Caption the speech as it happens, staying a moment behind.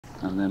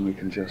and then we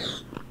can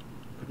just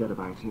forget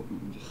about it. We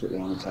can just sit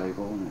there on the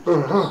table and it's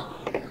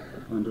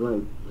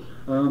underway.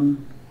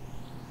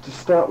 To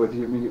start with,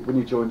 when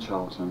you joined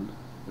Charlton,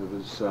 it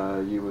was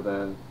you were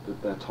their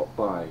top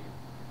buy.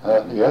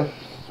 Yes,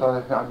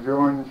 I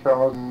joined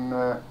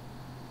Charlton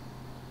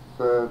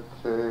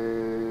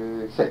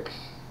 36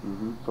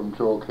 from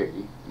Torquay.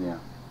 Yeah.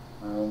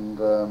 And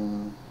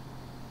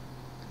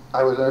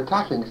I was an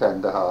attacking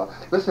centre half.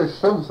 This is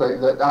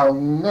something that I'll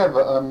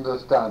never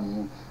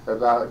understand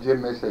about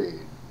Jimmy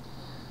Seed.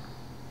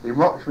 He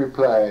watched me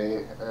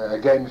play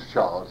against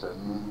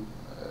Charlton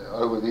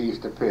over the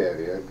Easter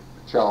period,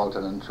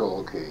 Charlton and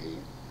Torquay.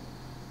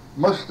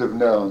 Must have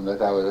known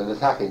that I was an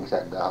attacking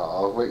centre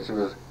half, which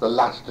was the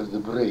last of the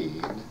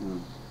breed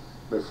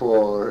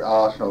before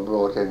Arsenal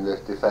brought in this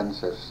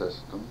defensive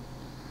system,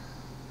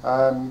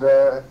 and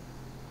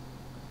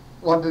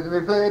wanted me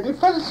to play a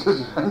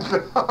defensive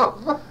centre half.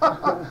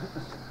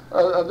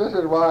 And this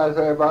is why I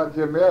say about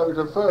Jimmy Oakes,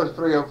 the first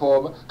 3 or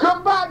 4 months,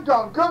 come back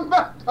Don, come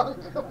back Don,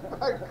 come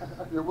back.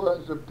 You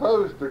weren't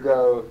supposed to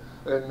go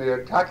in the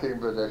attacking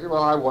position.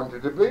 Well, I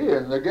wanted to be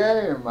in the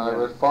game. I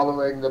was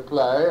following the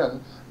play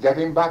and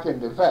getting back in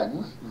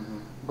defence.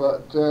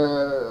 But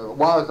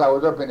whilst I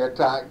was up in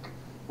attack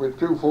with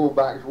 2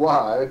 full-backs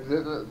wide,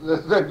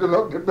 the centre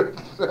looked a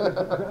bit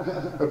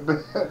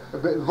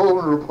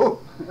vulnerable.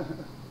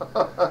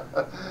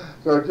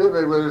 So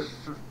Jimmy was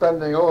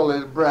spending all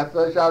his breath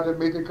there shouting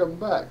me to come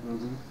back.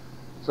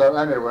 So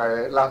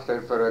anyway, it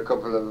lasted for a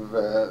couple of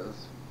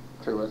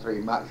 2 or 3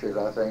 matches,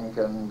 I think,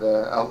 and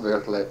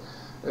obviously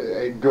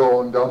it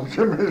dawned on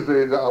Jimmy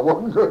Seed that I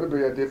wasn't going to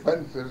be a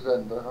defensive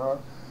centre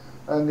half,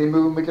 and he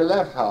moved me to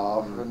left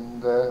half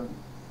and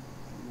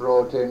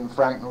brought in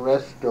Frank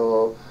Rist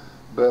or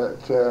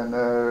Bert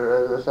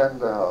Turner as a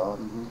centre half.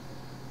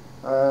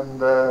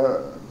 And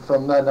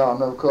from then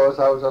on, of course,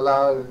 I was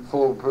allowed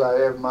full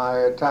play of my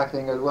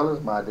attacking as well as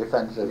my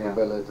defensive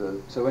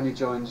abilities. So when you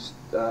joined,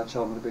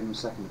 Charlton would have been in the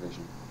 2nd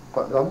division?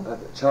 Pardon?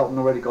 Charlton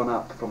already gone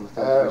up from the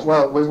 3rd division?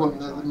 Well,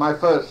 my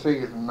first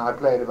season I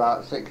played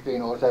about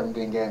 16 or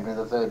 17 games in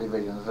the 3rd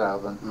Division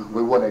South, and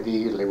we won it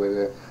easily with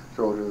a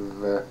sort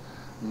of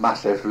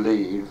massive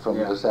lead from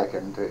the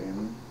 2nd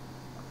team.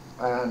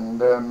 And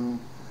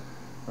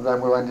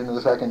then we went into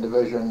the 2nd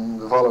Division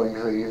the following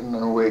season,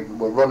 and we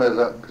were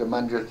runners-up to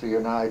Manchester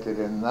United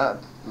in that.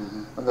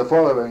 And the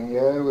following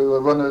year we were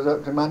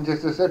runners-up to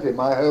Manchester City,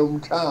 my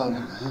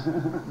hometown.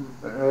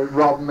 It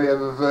robbed me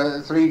of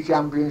 3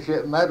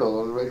 championship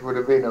medals, which would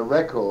have been a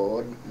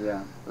record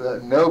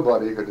that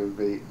nobody could have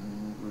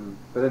beaten.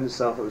 But in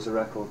itself it was a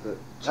record that...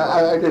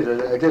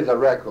 It is a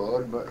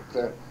record, but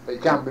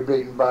it can't be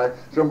beaten by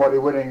somebody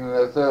winning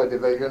the 3rd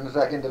Division,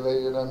 2nd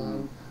Division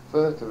and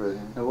 1st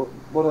Division. Now,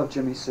 what of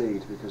Jimmy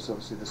Seed? Because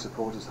obviously the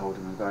supporters hold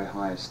him in very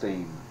high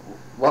esteem.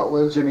 What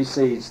was Jimmy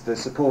Seed? The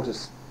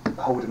supporters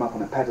hold him up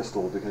on a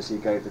pedestal because he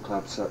gave the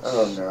club such...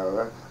 Oh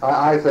no,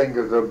 I think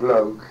as a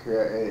bloke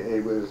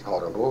he was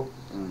horrible.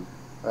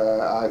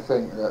 I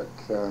think that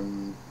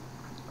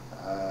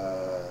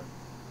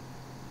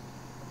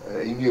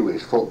he knew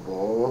his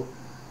football,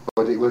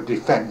 but it was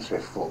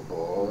defensive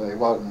football. It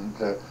wasn't,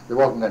 there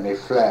wasn't any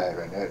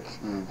flair in it.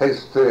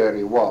 His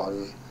theory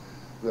was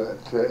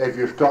that if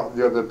you stop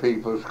the other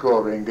people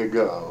scoring a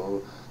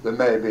goal, there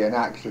may be an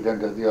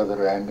accident at the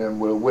other end and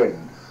we'll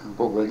win,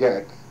 but we'll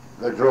get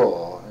a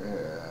draw.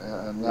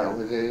 And that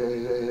was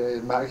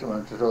his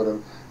maximum, to sort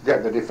of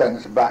get the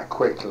defence back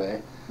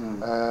quickly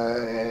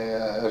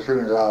as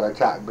soon as our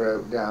attack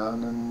broke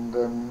down, and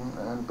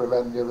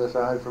prevent the other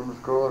side from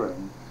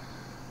scoring.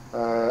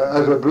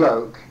 As a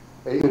bloke,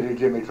 he was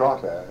Jimmy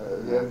Trotter.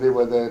 They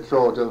were the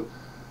sort of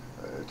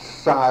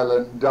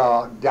silent,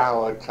 dark,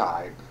 dour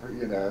type,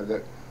 you know,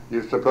 that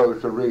you're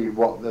supposed to read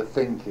what they're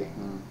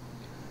thinking.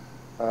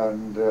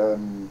 And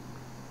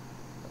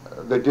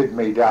they did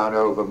me down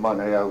over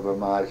money, over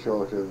my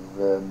sort of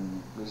the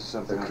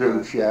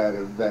crude share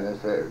of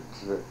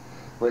benefits,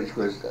 which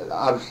was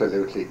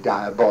absolutely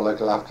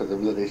diabolical after the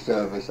bloody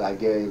service I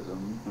gave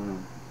them.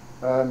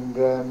 And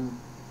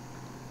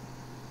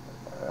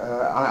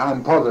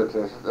I'm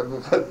positive,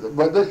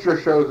 but this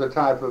just shows the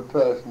type of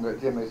person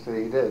that Jimmy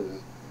Seed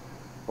is,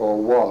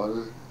 or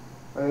was,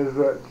 is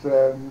that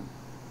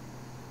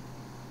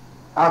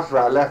after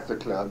I left the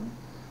club,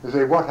 you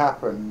see what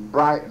happened,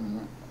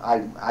 Brighton,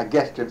 I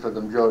guested for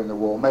them during the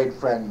war, made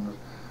friends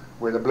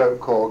with a bloke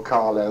called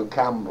Carlo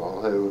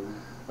Campbell, who,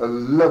 a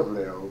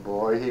lovely old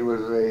boy, he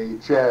was the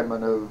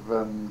chairman of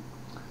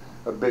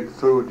a big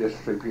food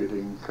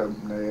distributing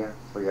company, I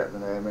forget the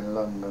name, in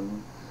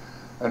London,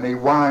 and he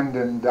wined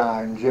and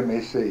dined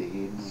Jimmy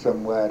Seed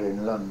somewhere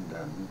in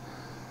London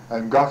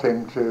and got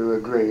him to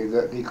agree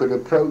that he could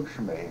approach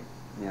me.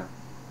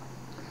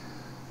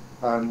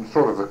 And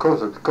sort of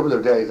course, a couple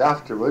of days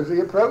afterwards he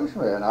approached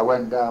me, and I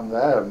went down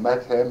there and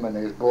met him and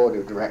his board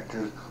of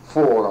directors,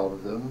 4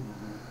 of them,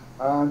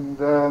 and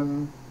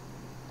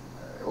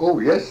oh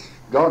yes,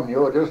 Don,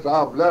 you're just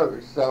our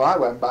bloke. So I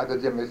went back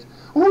to Jimmy's.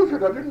 Oh, I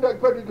said, I didn't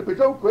expect it to be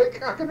so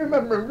quick. I can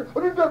remember, I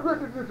didn't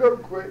expect it to be so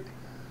quick.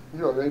 You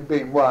know, they'd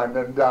been wine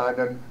and dine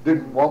and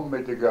didn't want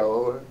me to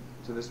go.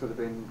 So this would have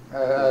been...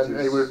 And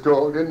he was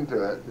talked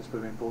into it. This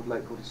would have been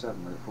late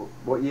 47.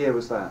 What year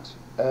was that?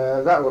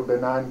 That would be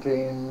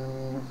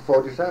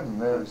 1947.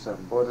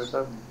 47.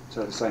 47.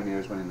 So the same year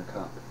as winning the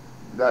cup.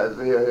 That's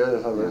the year,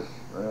 yes,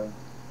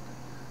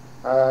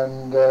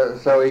 and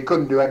so he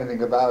couldn't do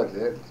anything about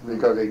it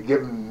because he'd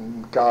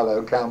given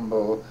Carlo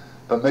Campbell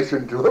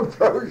permission to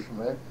approach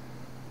me.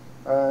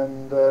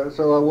 And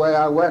so away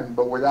I went,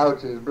 but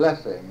without his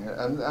blessing.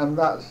 And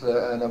that's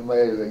an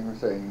amazing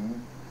thing.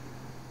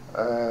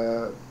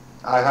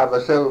 I have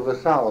a silver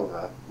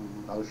salver.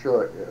 I'll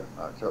show it you.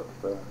 That's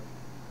upstairs.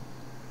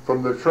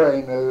 From the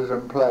trainers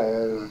and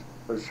players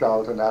of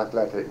Charlton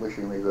Athletic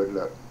wishing me good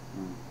luck.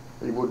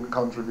 He wouldn't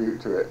contribute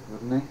to it.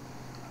 Wouldn't he?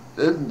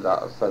 Isn't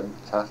that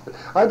fantastic?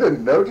 I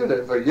didn't notice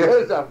it for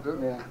years after.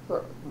 Yeah.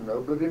 But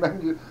no bloody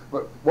mention.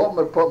 But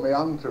what put me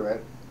onto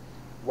it,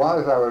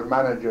 whilst I was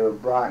manager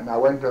of Brighton, I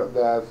went up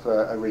there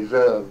for a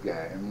reserve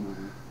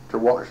game to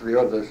watch the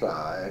other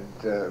side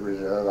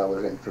reserve. I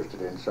was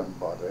interested in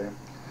somebody.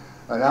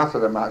 And after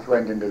the match,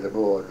 went into the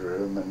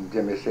boardroom, and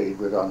Jimmy Seed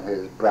was on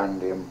his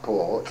brandy and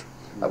port.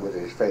 That was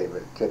his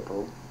favourite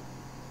tipple.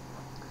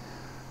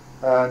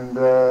 And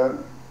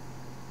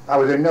I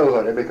was in no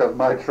hurry because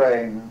my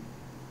train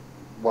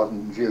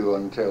wasn't due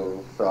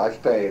until, so I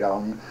stayed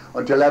on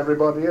until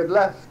everybody had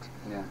left.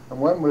 Yeah. And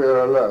when we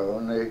were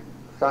alone, he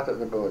sat at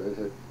the board and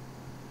said,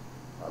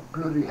 "I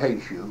bloody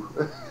hate you."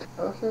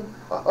 I said,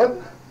 "What?"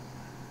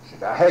 He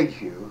said, "I hate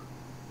you."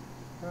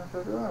 I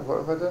said, "Oh, what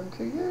have I done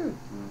to you?"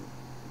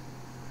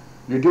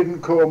 "You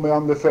didn't call me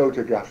on the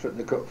photographs at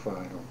the cup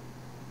final."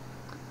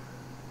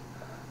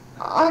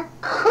 I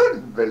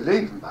couldn't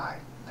believe my...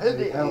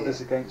 He held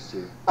this against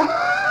you.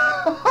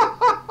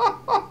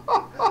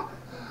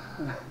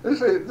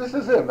 This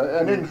is him,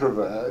 an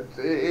introvert.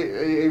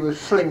 He was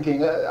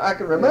slinking. I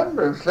can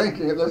remember him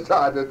slinking at the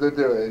side of the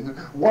doing,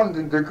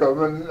 wanting to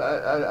come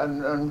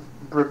and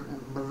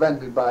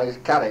prevented by his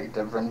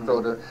character from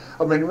sort of...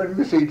 I mean, when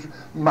you see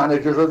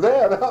managers are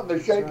there, they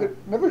shake it,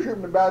 never shook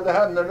me by the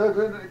hand, and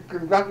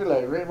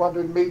congratulated me,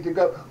 wanted me to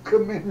go,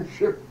 "Come in,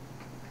 ship."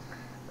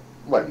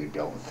 Well, you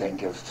don't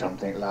think of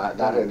something like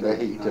that in the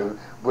heat of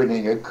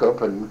winning a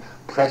cup and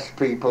press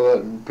people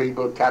and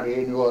people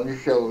carrying you on your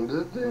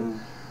shoulders.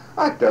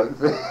 I don't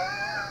think.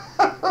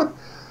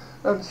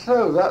 And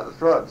so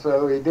that's what.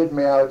 So he did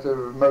me out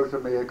of most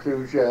of my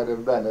accrued share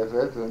of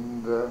benefit,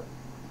 and.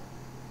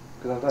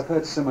 Because I've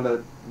heard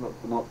similar,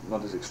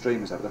 not as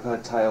extreme as that, but I've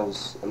heard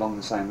tales along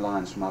the same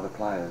lines from other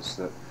players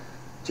that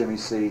Jimmy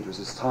Seed was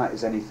as tight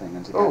as anything,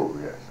 and to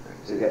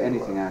get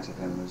anything out of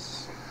him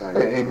was.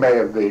 He may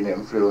have been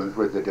influenced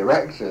with the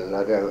directors,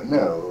 I don't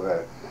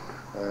know,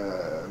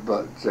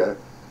 but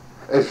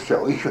if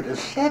so, he should have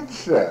said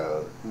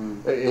so.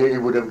 He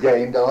would have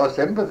gained our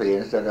sympathy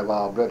instead of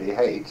our bloody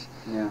hate.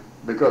 Yeah.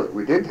 Because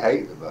we did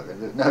hate the bugger,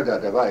 there's no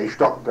doubt about it. He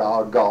stopped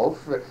our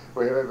golf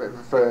for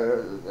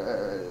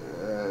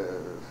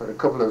a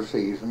couple of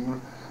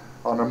seasons.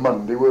 On a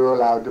Monday we were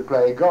allowed to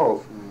play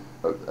golf.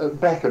 At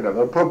Beckenham,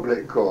 a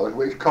public course,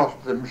 which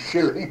cost them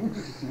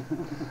shillings.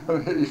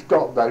 He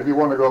stopped that. If you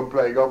want to go and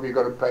play golf, you've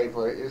got to pay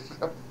for it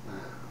yourself.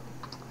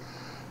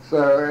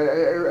 So,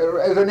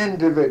 as an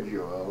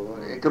individual,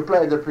 he could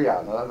play the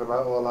piano. That's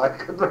about all I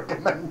could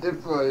recommend him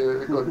for you,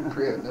 as a good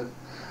pianist.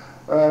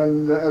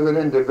 And as an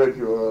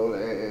individual,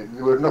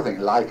 there was nothing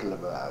likable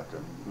about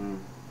him.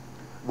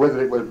 Whether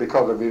it was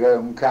because of his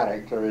own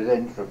character, his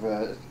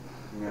introvert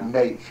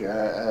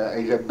nature,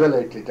 his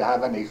ability to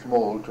have any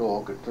small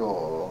talk at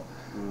all,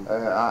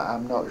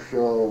 I'm not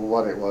sure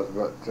what it was,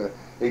 but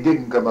he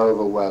didn't come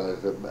over well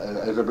as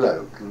a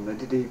bloke.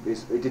 He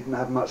didn't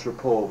have much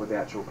rapport with the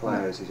actual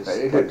players. He just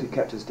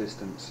kept his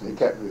distance. He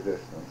kept his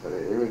distance.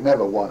 He was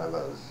never one of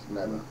us.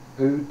 Never.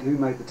 Who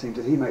made the team?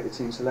 Did he make the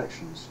team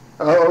selections?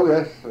 Oh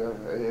yes,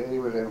 he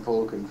was in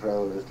full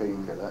control of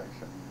team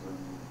selections.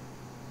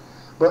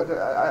 But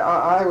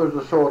I was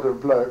the sort of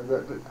bloke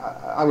that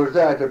I was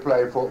there to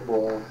play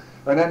football,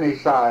 and any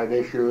side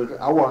issues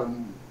I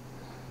wasn't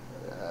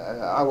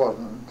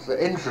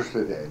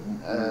interested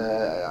in.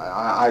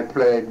 I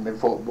played my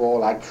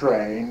football, I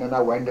trained, and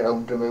I went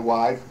home to my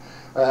wife,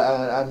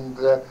 and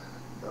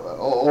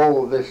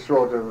all this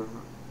sort of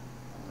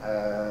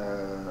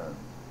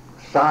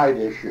side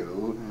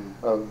issue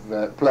of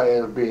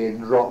players being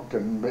dropped,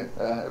 and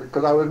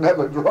because I was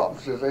never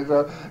dropped, you see,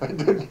 so it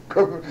didn't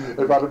come.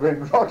 If I'd have been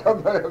dropped, I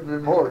may have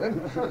been more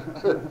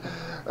interested.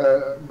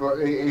 But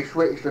he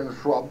switched and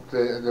swapped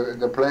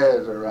the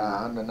players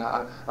around, and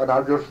I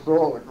just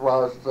thought,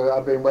 whilst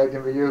I've been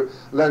waiting for you,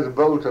 Les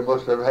Bolter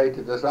must have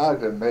hated the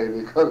sight of me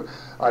because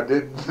I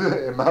did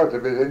him out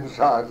of his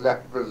inside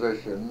left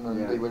position,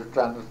 and he was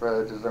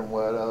transferred to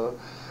somewhere else.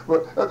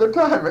 But at the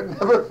time, it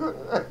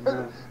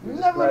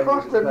never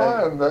crossed my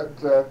mind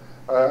that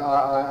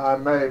I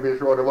may be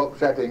sort of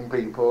upsetting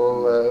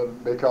people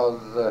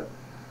because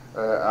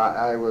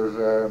I was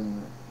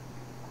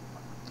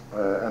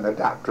an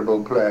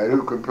adaptable player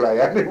who could play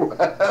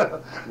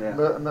anywhere. Yeah.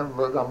 But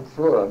I'm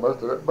sure I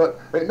must have. But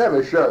it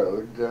never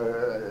showed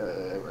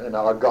in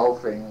our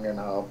golfing and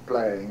our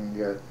playing.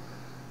 It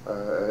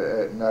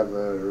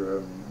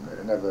never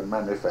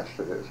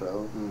manifested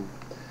itself.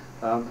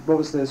 What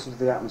was the sort of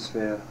the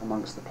atmosphere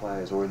amongst the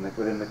players, or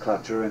within the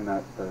club during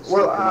that?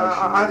 Well,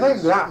 I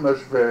think the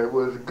atmosphere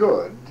was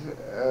good,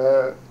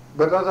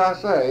 but as I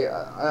say,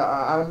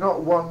 I'm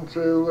not one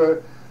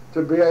to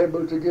be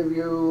able to give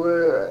you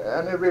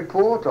any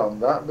report on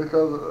that,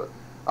 because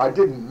I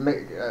didn't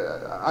mix.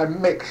 I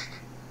mixed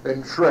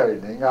in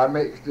training. I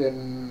mixed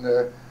in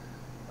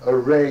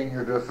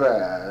arranged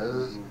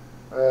affairs,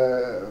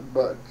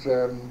 but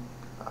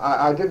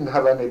I didn't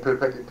have any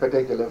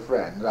particular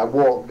friends. I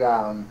walked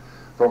down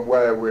from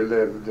where we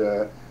lived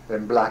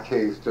in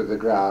Blackheath to the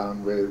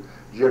ground with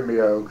Jimmy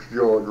Oakes,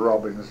 George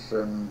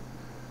Robinson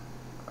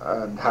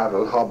and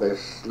Harold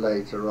Hobbes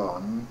later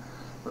on,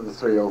 the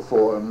 3 or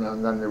 4,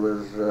 and then there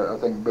was, I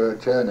think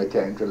Bert Turner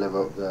came to live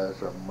up there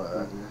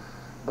somewhere.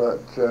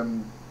 But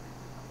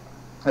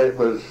it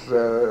was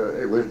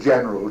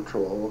general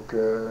talk,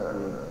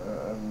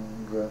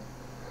 and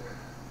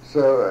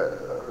so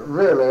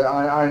really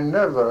I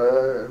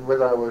never,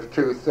 whether I was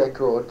too thick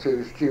or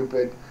too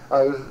stupid,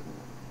 I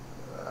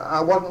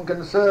wasn't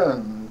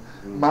concerned.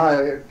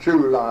 My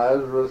 2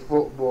 lives was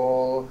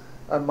football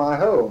and my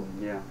home.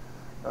 Yeah.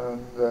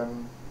 And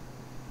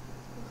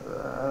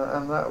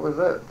that was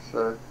it.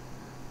 So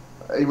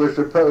he was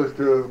supposed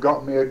to have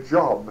got me a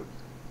job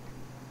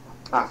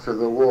after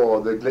the war,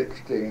 the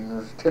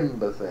Glicksteins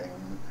timber thing,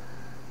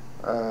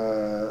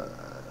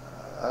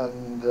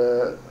 and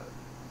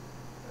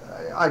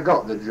I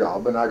got the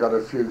job, and I got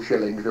a few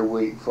shillings a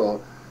week for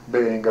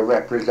being a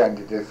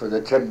representative for the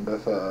timber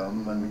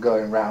firm and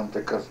going round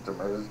to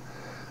customers.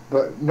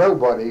 But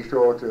nobody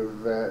sort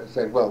of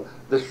said, well,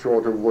 this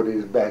sort of wood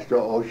is best,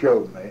 or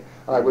showed me.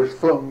 I was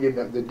flung in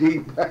at the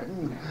deep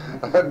end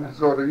and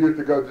sort of used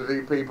to go to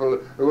see people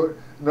who were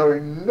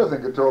knowing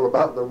nothing at all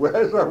about the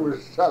wares I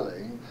was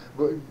selling,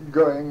 but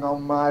going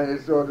on my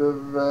sort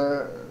of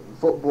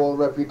football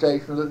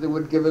reputation that they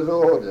would give us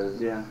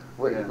orders,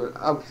 which was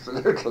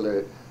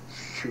absolutely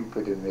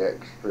stupid in the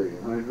extreme.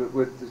 I mean,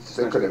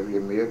 they could have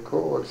given me a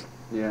cause.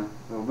 Yeah.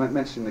 Well,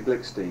 mentioning the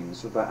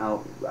Glicksteins, what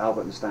about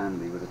Albert and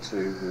Stanley were the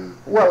 2 who...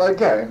 Well,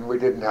 again, we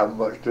didn't have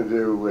much to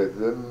do with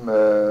them.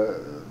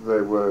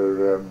 They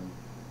were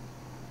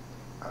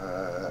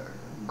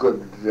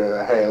good,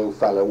 hail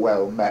fellow,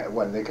 well met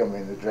when they come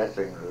in the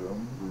dressing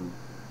room.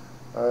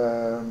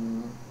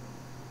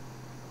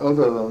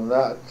 Other than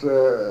that,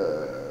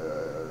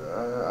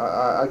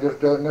 I just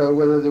don't know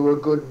whether they were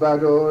good,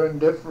 bad or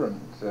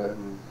indifferent.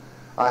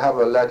 I have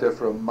a letter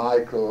from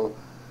Michael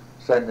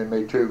sending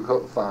me 2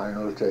 cup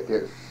final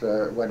tickets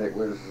when it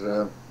was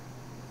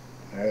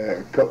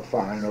cup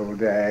final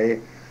day.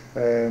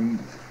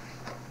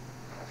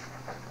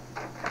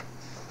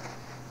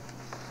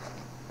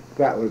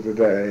 That was the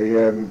day.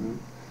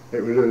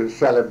 It was a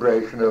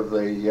celebration of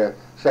the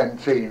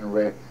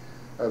centenary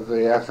of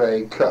the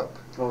F.A.Cup.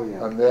 Oh,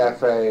 yeah. And the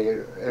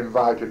FA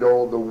invited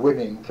all the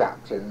winning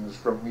captains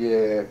from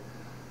year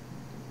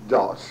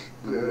dot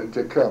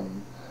to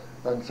come.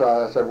 And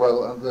so I said,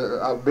 well,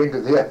 I've been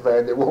to the FA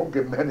and they won't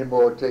give me any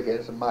more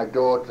tickets, and my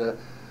daughter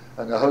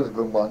and her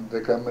husband wanted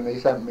to come, and he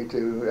sent me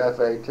 2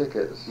 FA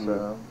tickets.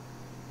 So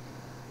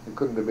it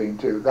couldn't have been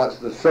 2. That's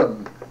the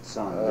son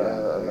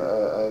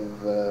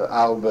of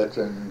Albert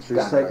and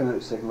Stanley.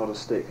 He's taken a lot of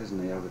stick,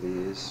 hasn't he, over the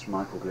years,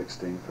 Michael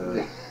Glickstein,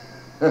 for...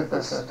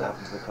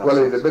 Well,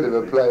 he's a bit of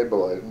a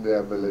playboy, isn't he,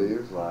 I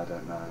believe? Well, I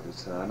don't know.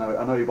 But,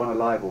 I know he won a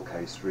libel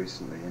case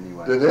recently,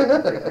 anyway. Did he?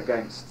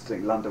 Against, I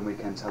think, London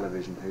Weekend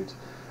Television, who'd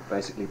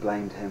basically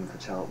blamed him for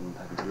Charlton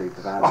having to leave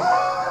the valley.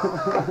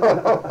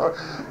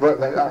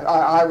 But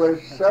I was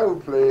so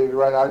pleased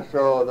when I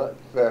saw that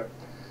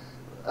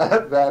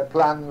their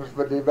plans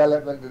for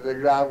development of the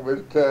ground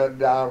was turned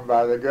down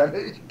by the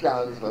Greenwich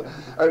Council.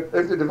 If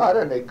they'd have had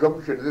any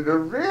gumption, they'd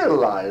have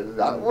realised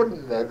that,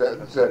 wouldn't they?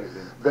 That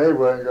they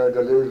weren't going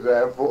to lose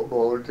their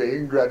football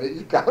team,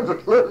 Greenwich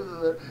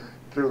Council,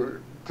 to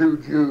 2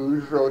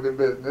 Jews sort of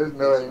business,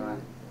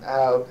 knowing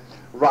how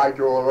right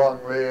or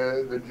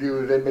wrongly the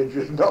Jews' image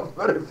is not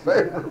very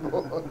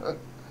favourable.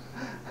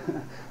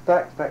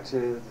 Back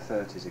to the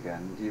 30s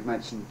again. You've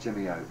mentioned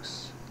Jimmy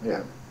Oakes.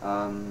 Yeah.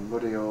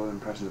 What are your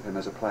impressions of him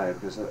as a player?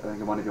 Because I think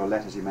in one of your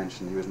letters you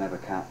mentioned he was never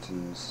capped,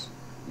 and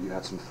you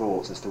had some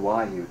thoughts as to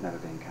why he had never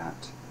been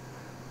capped.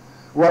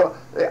 Well,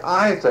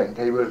 I think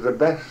he was the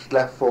best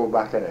left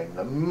full-back in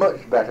England,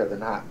 much better than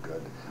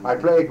Hapgood. I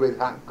played with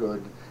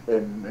Hapgood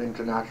in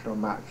international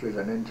matches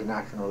and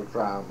international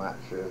trial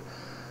matches,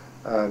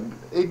 and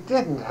he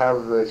didn't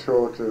have the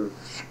sort of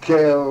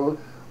skill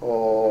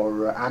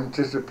or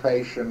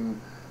anticipation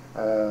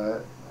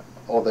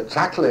or the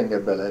tackling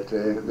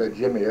ability that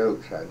Jimmy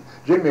Oakes had.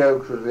 Jimmy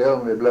Oakes was the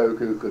only bloke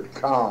who could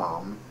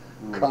calm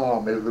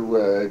is the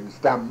word,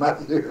 Stan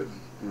Matthews.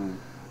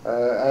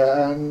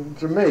 And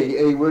to me,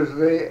 he was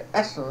the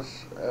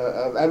essence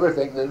of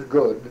everything that's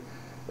good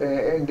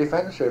in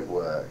defensive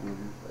work.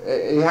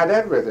 he had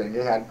everything. He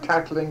had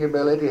tackling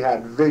ability, he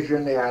had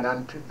vision, he had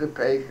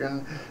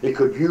anticipation, he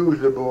could use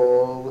the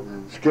ball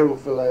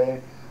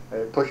skillfully,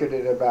 push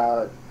it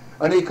about,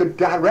 and he could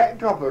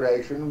direct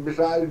operation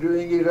besides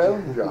doing his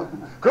own job.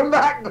 Come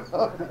back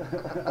now!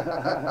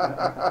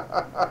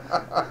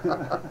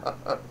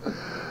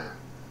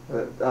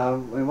 I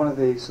mean, one of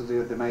the sort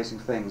of the amazing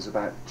things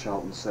about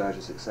Charlton's surge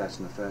of success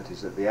in the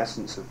 30s, that the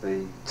essence of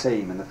the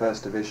team in the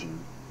first division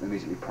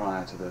immediately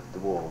prior to the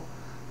war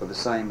were the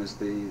same as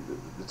the team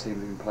that had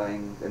been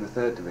playing in the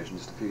third division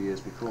just a few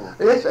years before.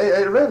 Yes,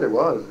 it really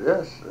was.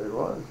 Yes, it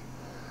was.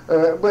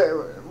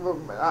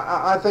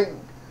 I think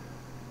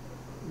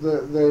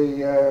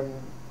the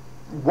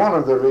one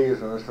of the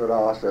reasons for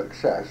our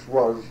success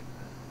was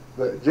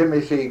that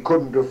Jimmy C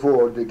couldn't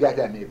afford to get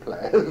any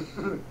players.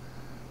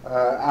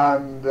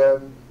 And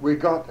we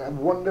got a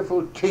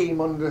wonderful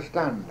team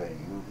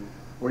understanding.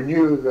 We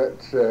knew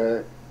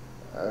that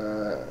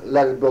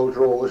Les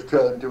Bolter always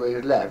turned to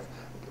his left.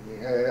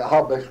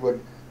 Hobbes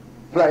would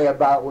play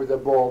about with the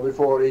ball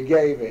before he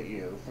gave it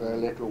you for a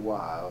little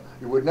while.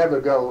 You would never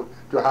go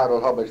to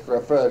Harold Hobbes for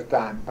a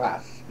first-time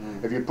pass.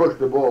 If you pushed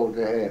the ball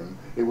to him,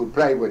 he would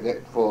play with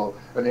it for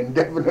an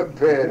indefinite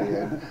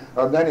period,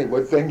 and then he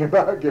would think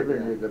about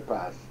giving you the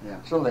pass.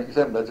 Something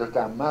similar to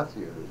Stan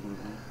Matthews.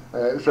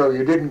 So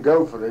you didn't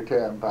go for a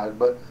return pass,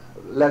 but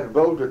Les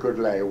Bolter could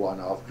lay one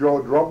off,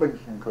 George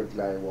Robinson could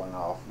lay one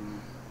off,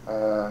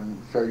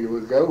 so you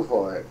would go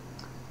for it.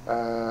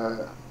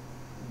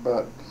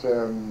 But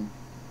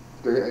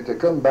to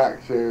come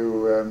back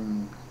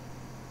to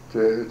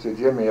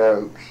Jimmy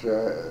Oakes,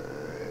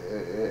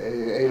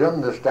 his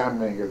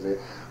understanding of the...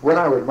 When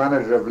I was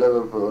manager of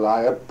Liverpool,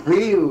 I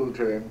appealed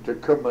to him to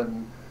come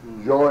and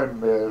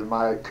join me as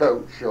my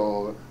coach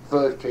or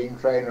first team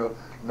trainer.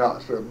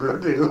 Not so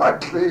bloody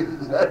likely, he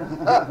said.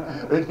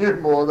 He knew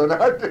more than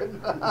I did.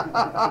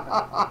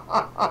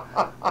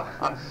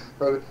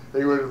 But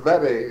he was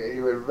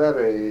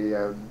very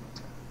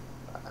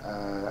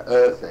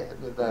earthy.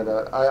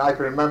 I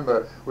can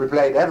remember we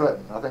played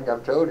Everton. I think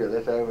I've told you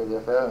this over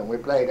the phone. We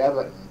played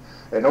Everton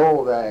in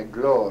all their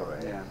glory.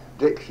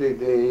 Dixie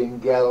Dean,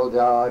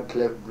 Geldard,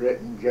 Cliff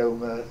Britton, Joe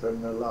Mercer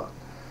and the lot.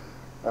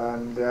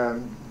 And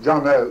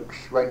John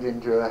Oakes went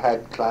into a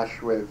head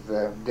clash with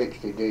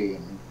Dixie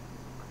Dean.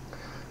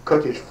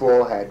 Cut his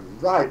forehead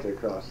right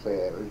across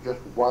there. It was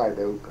just wide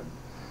open.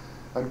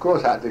 And of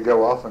course had to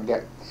go off and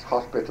get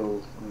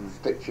hospital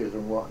stitches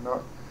and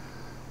whatnot.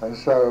 And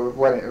so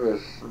when it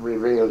was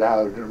revealed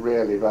how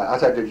really bad, I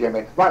said to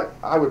Jimmy, right,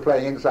 I was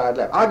playing inside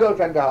left. I go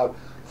centre half.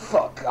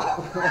 Fuck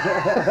off.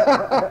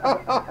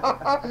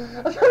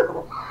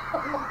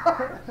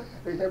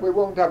 He said, we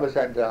won't have a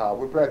centre half.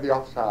 We play the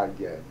offside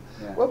game.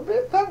 Well, be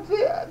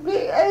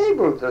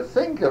able to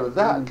think of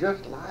that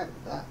just like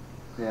that.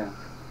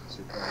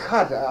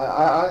 God,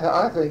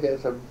 I think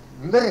it's a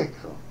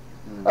miracle.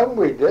 And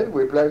we did.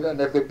 We played,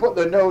 and if they put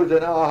the nose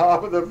in our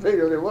half of the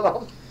field, it was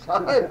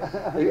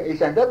offside. He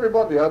sent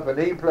everybody up, and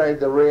he played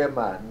the rear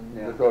man,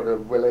 the sort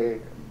of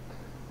Willie,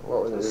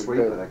 what was it?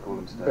 Sweeper, they call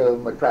him today. Bill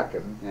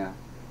McCracken.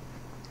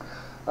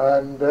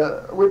 And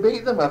we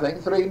beat them, I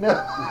think, 3-0.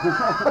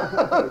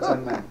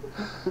 10 men.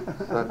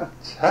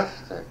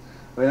 Fantastic.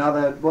 I mean,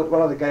 what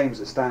are the games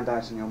that stand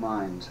out in your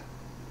mind?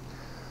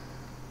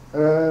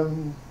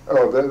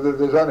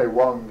 There's only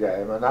one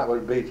game, and that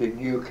was beating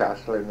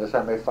Newcastle in the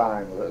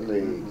semi-final at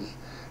Leeds.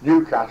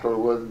 Newcastle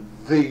was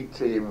the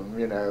team,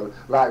 you know,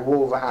 like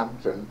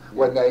Wolverhampton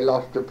when they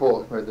lost to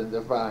Portsmouth in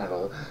the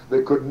final.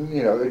 They couldn't,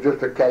 you know, it was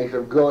just a case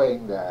of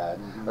going there.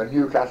 And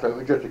Newcastle, it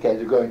was just a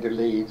case of going to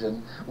Leeds,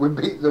 and we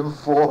beat them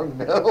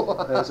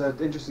 4-0. There's an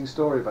interesting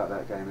story about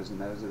that game, isn't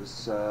there?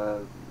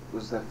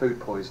 Was there food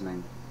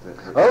poisoning?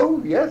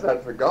 Oh yes,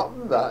 I'd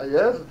forgotten that.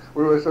 Yes,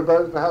 we were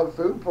supposed to have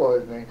food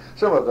poisoning.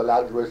 Some of the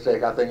lads were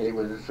sick. I think it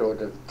was a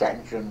sort of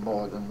tension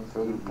more than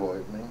food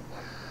poisoning,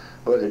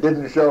 but it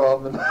didn't show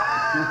on the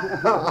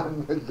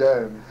on the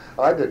game.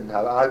 I didn't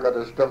have it. I got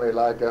a stomach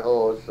like a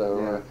horse,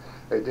 so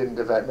it didn't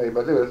affect me.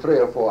 But there were 3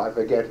 or 4. I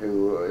forget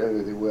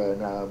who they were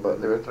now, but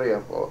there were 3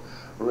 or 4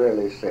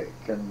 really sick,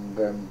 and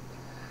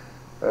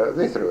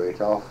they threw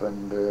it off,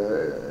 and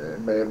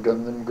it may have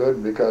done them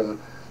good, because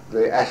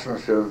the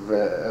essence of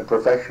a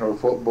professional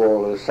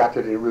footballer's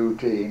Saturday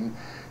routine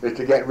is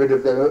to get rid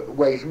of the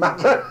waste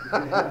matter.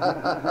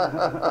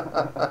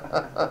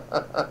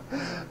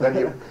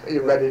 Then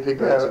you're ready to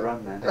go. To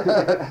run then.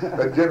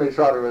 And Jimmy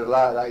Trotter was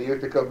like that. He used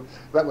to come,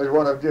 that was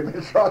one of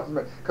Jimmy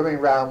Trotter's coming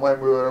round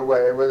when we were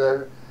away with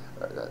a,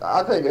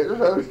 I think it was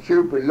so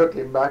stupid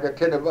looking back, a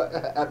tin of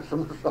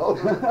Epsom salt,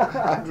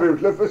 Andrew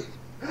Lifford.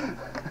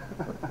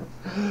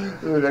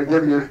 It'll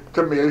give you,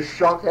 to me, a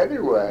shock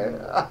anyway.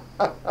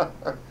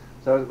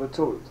 So we'll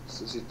talk,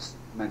 since you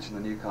mentioned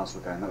the Newcastle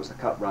game, that was the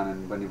cup run,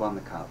 and when you won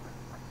the cup.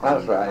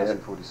 That's right.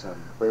 1947.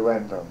 We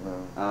went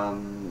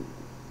on.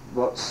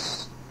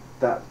 What's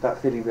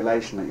that feeling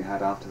relation that you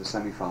had after the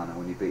semi-final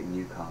when you beat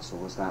Newcastle?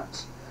 Was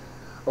that?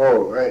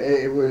 Oh,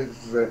 it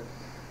was.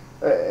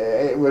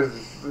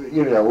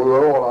 You know, we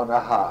were all on a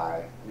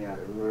high. Yeah.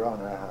 We were on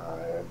a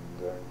high,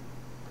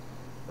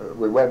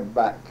 we went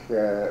back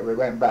to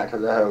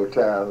the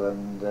hotel,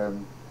 and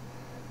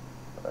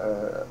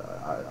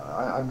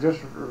I'm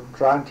just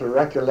trying to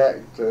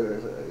recollect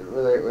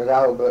with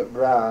Albert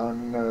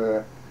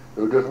Brown,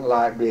 who doesn't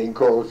like being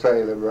called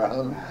Sailor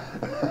Brown,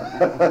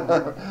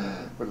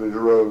 with his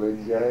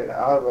rolling gait.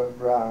 Albert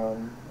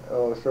Brown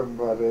or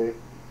somebody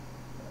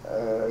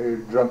who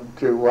drunk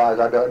too wise.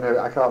 I don't know.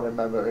 I can't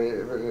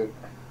remember.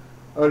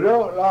 I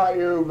don't like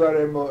you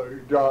very much,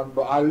 John,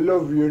 but I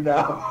love you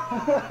now.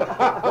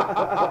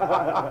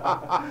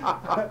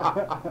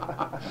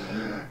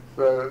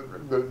 So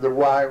the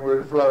wine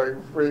was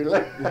flowing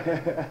freely. And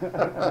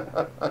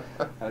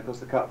of course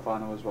the cup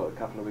final was, what, a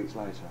couple of weeks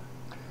later?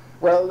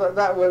 Well,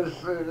 that was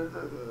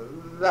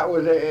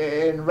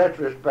in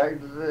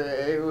retrospect,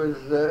 it was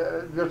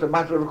just a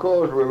matter of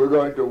course we were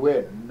going to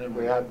win, and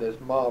we had this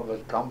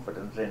marvellous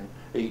confidence in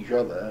each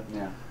other.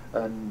 Yeah.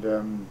 And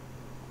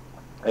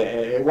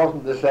it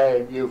wasn't the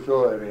same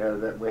euphoria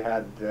that we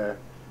had at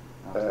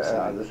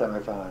the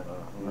semi-final.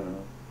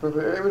 But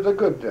it was a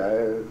good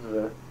day.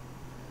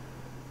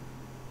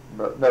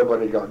 But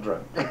nobody got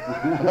drunk.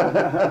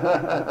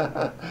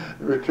 There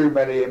were too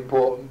many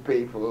important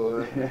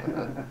people.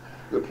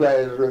 The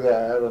players were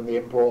there and the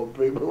important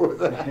people were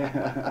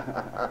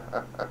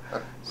there.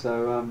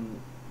 So,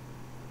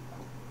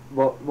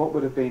 what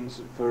would have been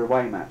for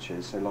away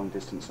matches, so long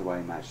distance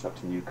away matches up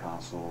to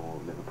Newcastle or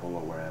Liverpool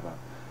or wherever?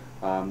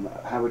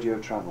 How would you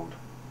have travelled?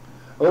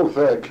 Oh,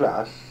 third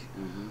class.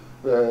 Mm-hmm.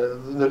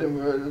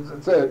 The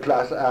third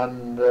class,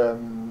 and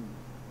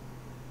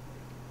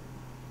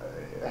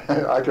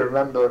I can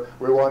remember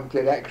we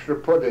wanted extra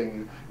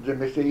pudding.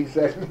 Jimmy C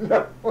said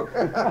no.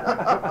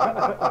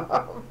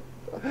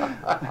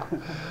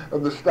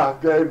 And the staff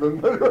gave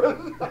them.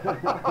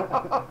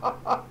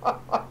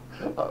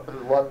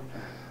 One,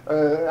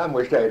 and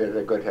we stayed at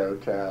a good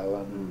hotel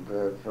and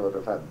sort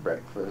of had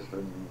breakfast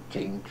and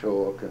team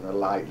talk and a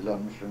light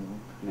lunch and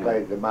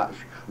played the match,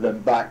 then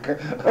back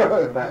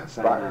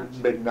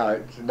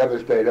midnight. Never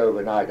stayed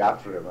overnight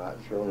after a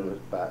match, always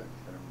back.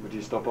 Would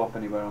you stop off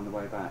anywhere on the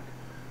way back?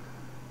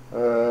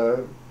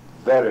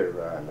 Very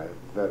rarely,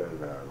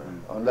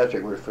 unless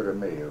it was for a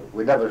meal.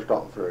 We never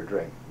stopped for a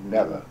drink,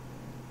 never.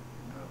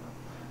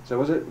 So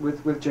was it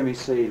with Jimmy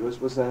Seed,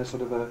 was there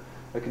sort of a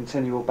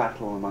continual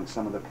battle amongst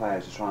some of the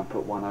players to try and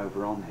put one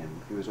over on him?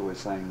 He was always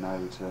saying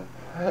no to...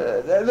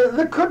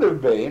 There could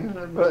have been,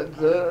 but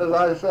as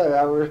I say,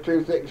 I was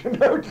too thick to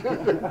notice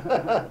it.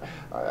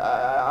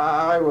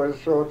 I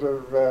was sort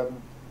of,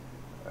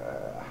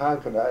 how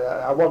can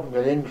I wasn't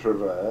an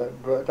introvert,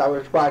 but I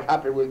was quite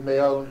happy with my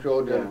own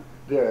sort of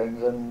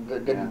doings and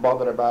didn't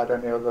bother about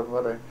any other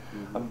money.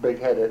 I'm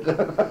big-headed.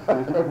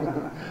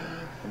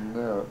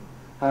 No.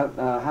 How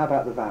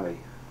about the Valley?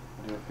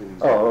 What are your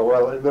feelings? Oh,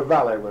 well, the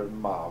Valley was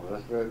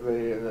marvellous.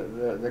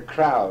 The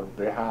crowd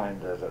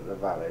behind us at the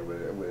Valley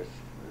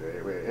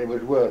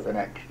was worth an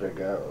extra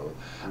go.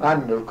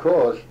 And of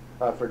course,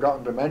 I've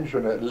forgotten to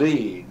mention at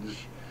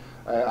Leeds,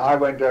 I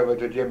went over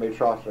to Jimmy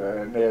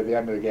Trotter near the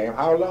end of the game.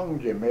 How long,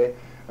 Jimmy?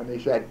 And he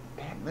said,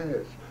 10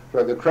 minutes.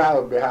 So the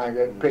crowd behind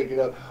it picked it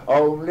up,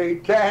 only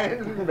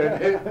 10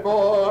 minutes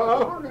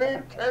more,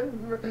 only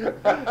 10 minutes.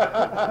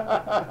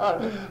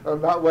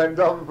 And that went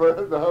on for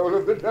the whole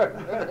of the 10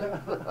 minutes.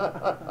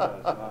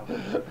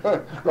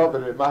 Not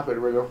that it mattered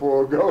with a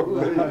 4-goal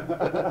lead.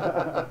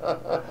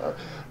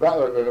 That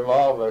was a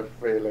marvellous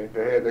feeling to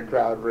hear the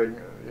crowd ring,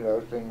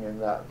 singing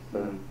that.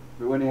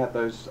 But when you had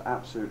those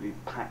absolutely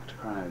packed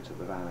crowds at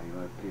the Valley,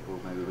 where people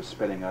maybe were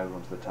spilling over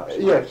onto the touchline.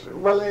 Yes,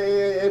 well,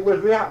 it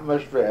was the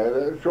atmosphere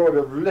that sort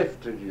of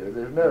lifted you,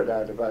 there's no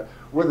doubt about it.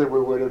 Whether we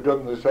would have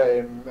done the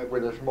same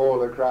with a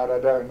smaller crowd, I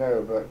don't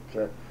know, but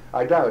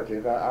I doubt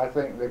it. I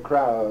think the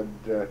crowd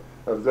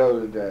of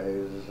those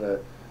days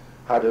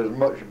had as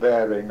much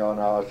bearing on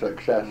our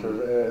success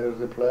as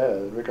the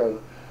players, because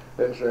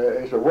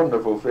it's a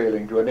wonderful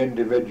feeling to an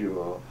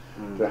individual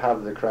to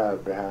have the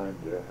crowd behind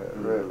you. It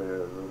really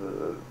is.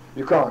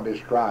 You can't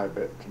describe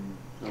it.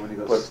 When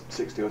you've got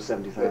 60 or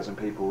 70,000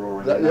 people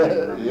roaring. That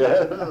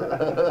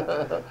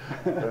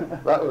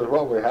was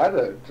what we had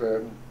at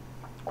a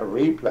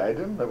replay,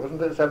 didn't it? Wasn't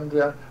it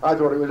 70? I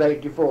thought it was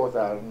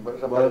 84,000,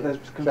 but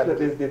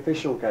the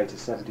official gate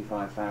is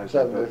 75,000.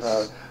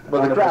 70,000.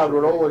 But the crowd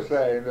were always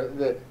saying that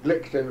the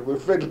Glickstons were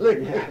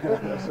fiddling.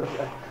 There's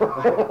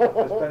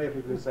plenty of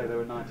people who say there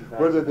were 90,000.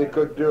 Whether they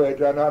could do it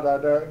or not, I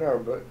don't know,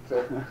 but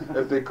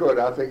if they could,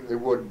 I think they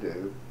would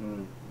do.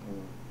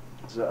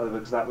 So,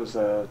 because that was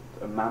a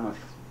mammoth,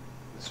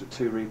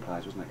 2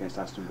 replays, wasn't it, against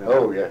Aston Villa?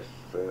 Oh yes,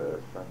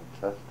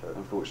 fantastic.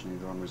 Unfortunately,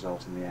 the wrong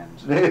result in the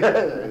end.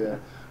 Yeah.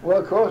 Well,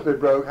 of course they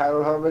broke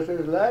Harold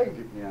Hollis's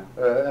leg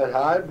at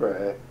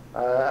Highbury,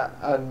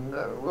 and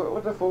what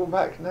was the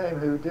full-back's name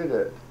who did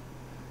it?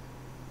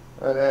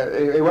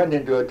 He went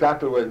into a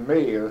tackle with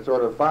me,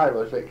 sort of 5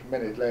 or 6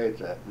 minutes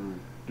later. Do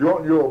you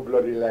want your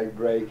bloody leg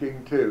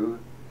breaking too?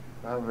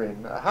 I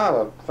mean, how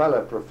a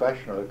fellow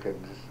professional can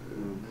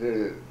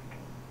do it.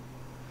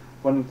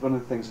 One of the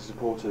things the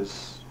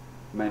supporters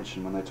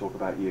mentioned when they talk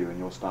about you and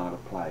your style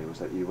of play was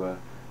that you were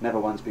never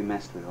once been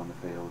messed with on the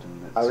field,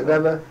 and I would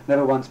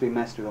never once been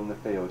messed with on the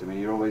field. I mean,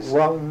 you're always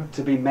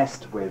to be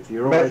messed with.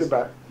 You're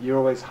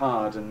always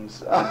hard, and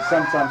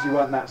sometimes you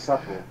weren't that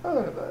subtle.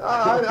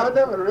 I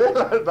never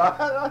realised that.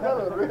 I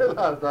never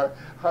realised I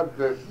had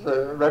this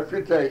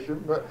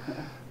reputation, but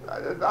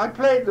I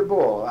played the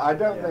ball. I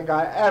don't think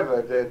I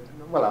ever did.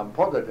 Well, I'm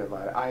positive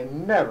I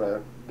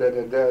never did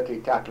a dirty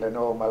tackle in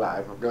all my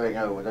life of going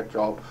over the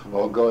top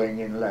or going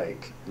in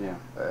late. Yeah.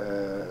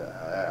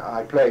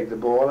 I played the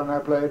ball and I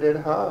played it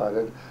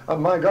hard.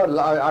 And my God,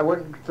 I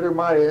went through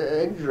my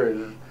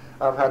injuries.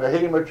 I've had a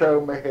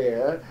hematoma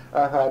here.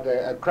 I've had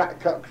a cracked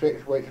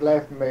coccyx which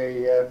left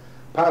me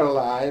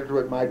paralysed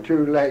with my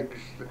 2 legs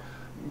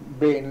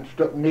being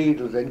stuck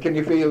needles in. Can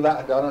you feel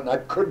that, Don? And I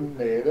couldn't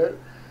need it.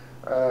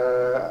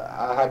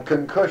 I had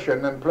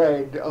concussion and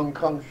played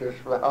unconscious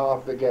for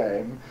half the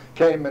game,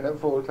 came in at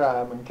full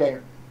time and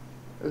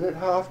is it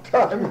half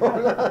time? You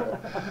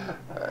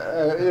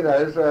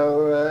know,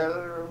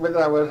 so whether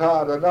I was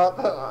hard or not,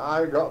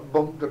 I got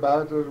bumped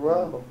about as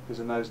well.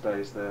 Because in those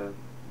days the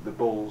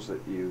balls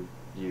that you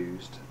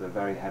used, the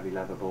very heavy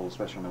leather balls,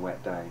 especially on a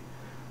wet day,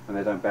 and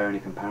they don't bear any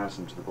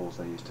comparison to the balls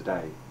they use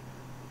today,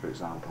 for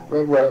example.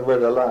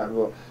 With a line.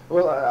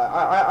 Well,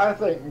 I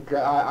think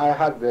I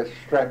had this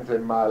strength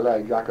in my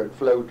legs. I could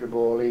float a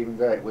ball even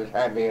though it was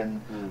heavy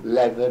and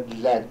leathered,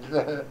 lead.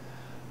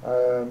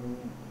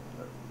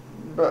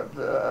 But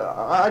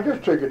I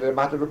just took it as a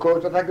matter of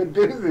course that I could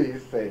do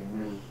these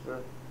things.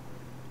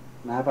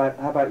 Now,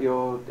 how about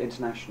your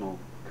international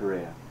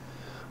career?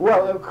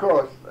 Well, of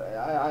course,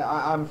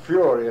 I'm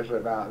furious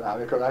about that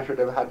because I should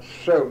have had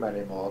so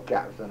many more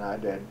caps than I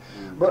did.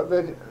 But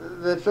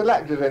the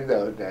selectors in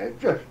those days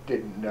just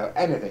didn't know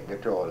anything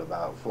at all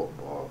about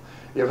football.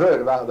 You've heard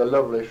about the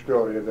lovely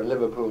story of the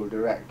Liverpool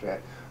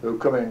director who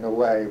coming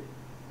away.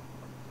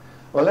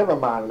 Well, never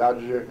mind,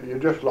 lads, you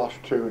just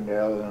lost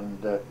 2-0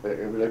 and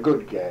it was a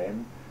good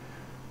game.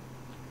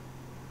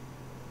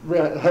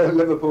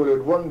 Liverpool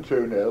had won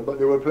 2-0, but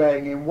they were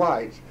playing in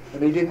white,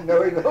 and he didn't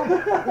know it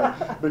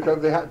because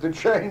they had to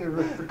change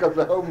because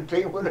the home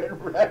team were in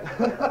red.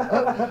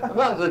 And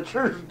that's the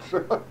truth.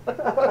 So,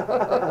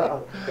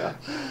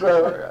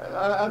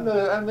 and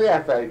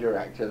the FA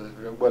directors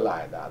were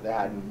like that. They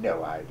had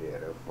no idea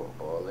of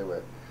football. They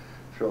were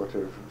sort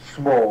of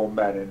small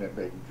men in a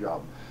big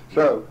job.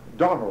 So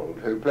Donald,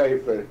 who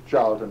played for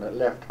Charlton at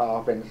left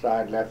half,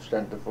 inside left,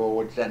 centre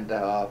forward, centre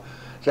half,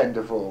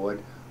 centre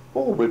forward.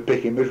 Oh, we'd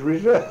pick him as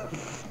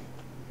reserve.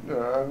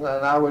 And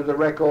I was the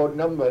record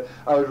number.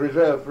 I was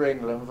reserve for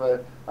England for,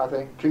 I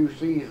think, 2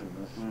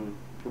 seasons.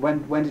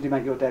 When did you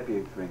make your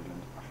debut for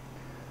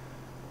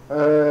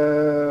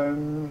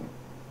England?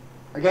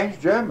 Against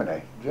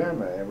Germany.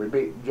 We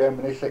beat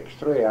Germany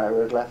 6-3. I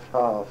was left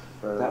half.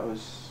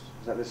 Is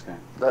that this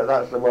game?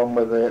 That's the one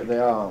with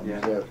the arms.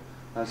 Yeah.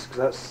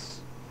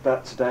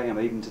 That today, I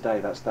mean, even today,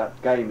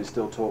 that game is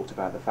still talked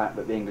about, the fact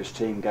that the English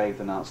team gave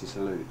the Nazi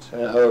salute.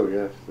 Oh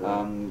yes.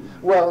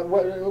 Well,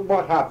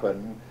 what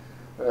happened?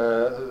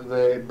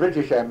 The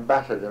British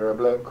ambassador, a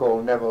bloke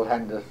called Neville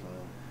Henderson,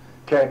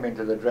 came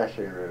into the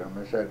dressing room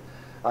and said,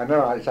 "I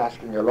know it's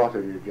asking a lot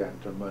of you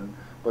gentlemen,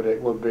 but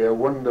it would be a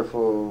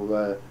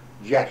wonderful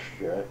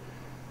gesture.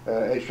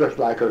 It's just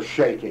like us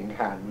shaking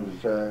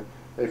hands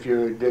if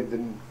you did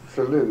the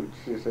salutes,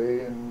 you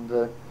see." And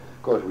of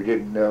course, we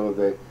didn't know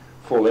the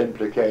full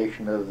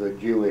implication of the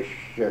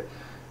Jewish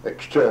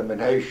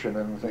extermination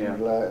and things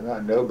like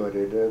that.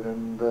 Nobody did,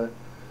 and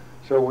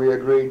so we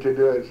agreed to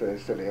do it. So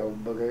silly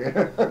old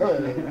bugger.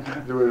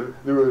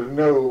 there was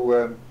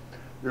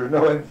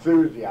no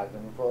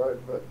enthusiasm for it,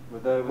 but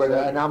with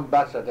an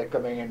ambassador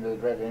coming into the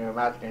dressing room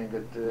asking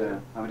that.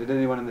 I mean, did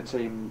anyone in the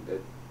team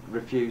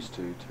refuse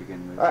to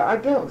begin with? I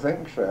don't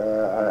think so.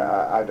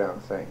 I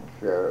don't think.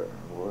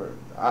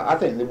 I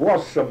think there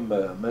was some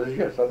murmurs.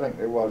 Yes, I think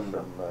there was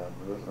some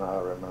murmurs,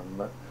 I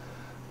remember,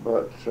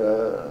 but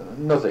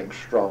nothing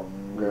strong.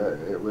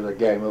 It was a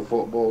game of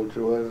football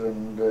to us,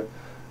 and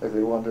if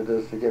they wanted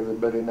us to give the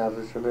bloody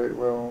Nazi salute,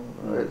 well,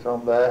 it's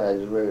on their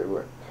heads. We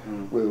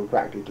were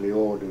practically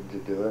ordered to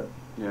do it.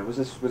 Yeah. Was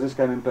this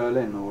game in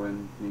Berlin or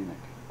in Munich?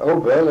 Oh,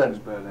 Berlin.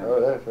 Berlin.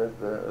 Oh, that's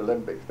the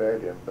Olympic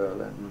Stadium,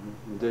 Berlin.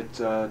 Did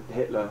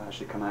Hitler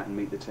actually come out and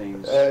meet the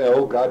teams?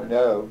 Oh God,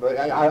 no! But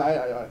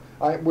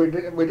we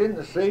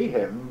didn't see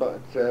him,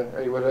 but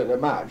he was at the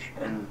match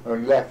and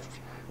left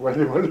when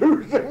they were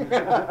losing.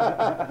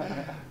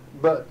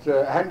 But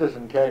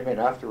Henderson came in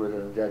afterwards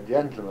and said,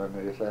 "Gentlemen,"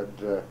 he said,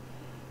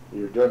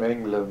 "you've done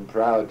England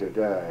proud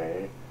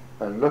today."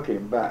 And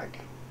looking back,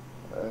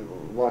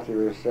 what he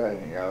was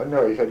saying,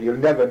 no, he said, "You'll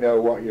never know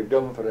what you've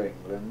done for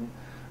England."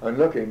 And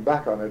looking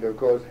back on it, of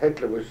course,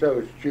 Hitler was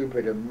so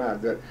stupid and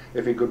mad that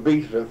if he could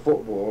beat us at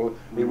football,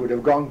 he would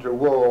have gone to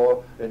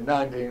war in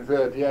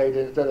 1938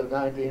 instead of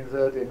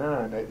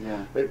 1939.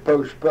 It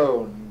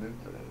postponed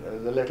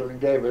the little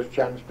and gave us a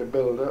chance to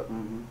build up.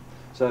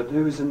 So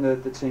who was in the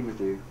team with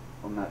you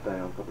on that day?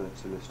 I've got the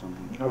list on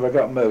here. Have I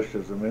got most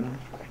of them in?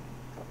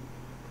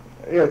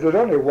 Yes, there's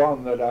only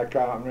one that I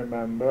can't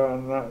remember,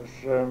 and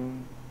that's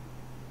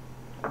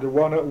the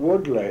one at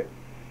Woodley.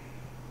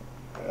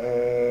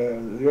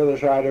 The other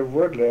side of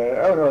Woodley.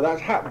 Oh no,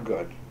 that's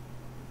Hapgood.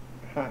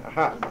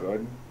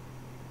 Hapgood.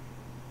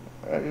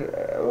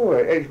 Oh,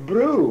 it's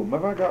Broome.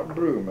 Have I got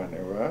Broome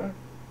anywhere?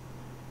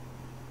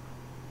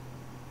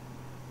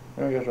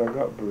 Oh yes, I've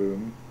got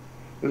Broome.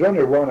 There's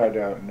only one I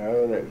don't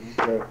know.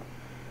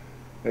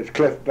 It's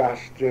Cliff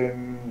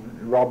Baston,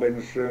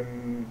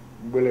 Robinson,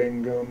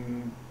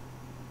 Willingham.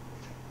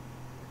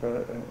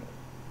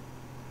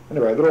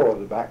 Anyway, they're all at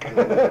the back.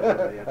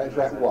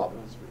 Except one.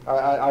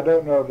 I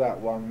don't know that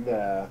one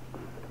there.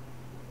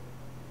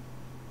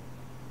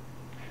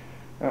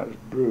 That's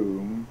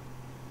Broome.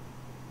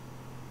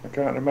 I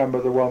can't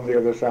remember the one the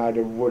other side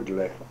of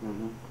Woodley.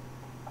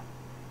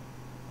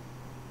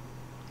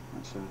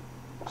 That's a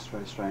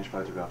very strange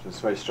photograph. It's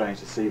very strange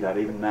to see that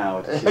even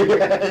now. To see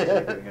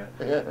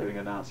giving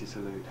a Nazi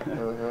salute.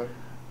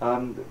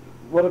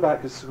 What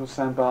about, because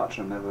Sam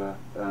Bartram never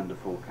earned a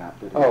full cap,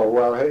 did he? Oh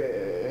well,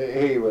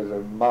 he was a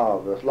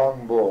marvellous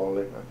long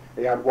ball.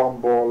 He had one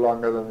ball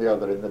longer than the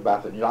other in the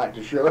bath, and you like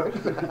to show it.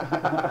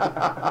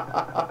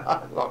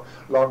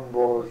 long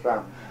ball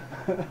Sam.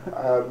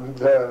 And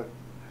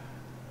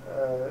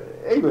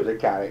he was a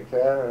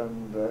character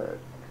and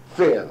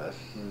fearless.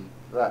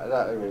 That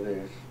was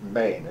his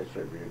main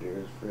attribute. He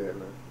was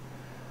fearless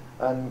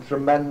and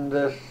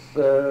tremendous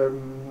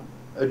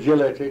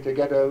agility to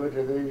get over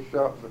to these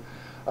shots.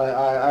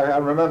 I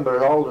remember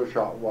an older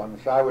shot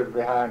once. I was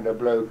behind a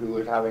bloke who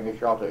was having a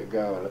shot at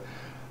goal.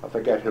 I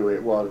forget who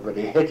it was, but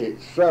he hit it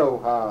so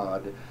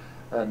hard,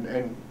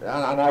 and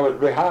I was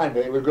behind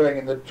it. It was going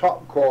in the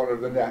top corner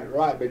of the net,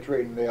 right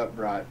between the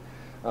upright.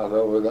 I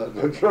thought, well, that's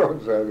the throw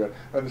so good.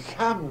 And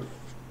Sam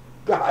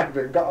dived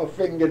and got a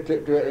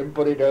fingertip to it and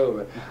put it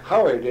over.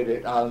 How he did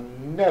it, I'll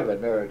never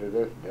know to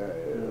this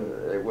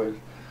day. It was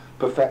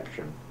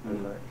perfection.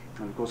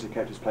 And of course he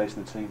kept his place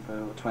in the team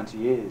for 20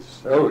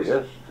 years. Oh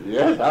yes,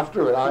 yes,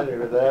 afterward. He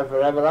was there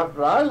forever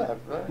after I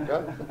left.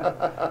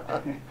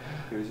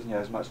 He was,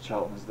 as much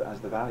Charlton as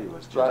the Valley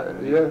was.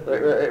 Yes,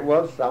 it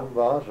was Sam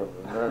Bartram,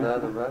 no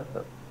doubt about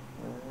it.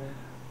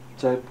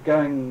 So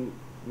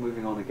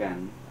moving on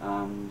again,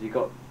 you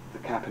got the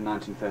cap in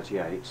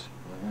 1938.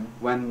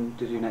 When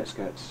did you next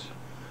get?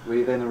 Were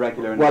you then a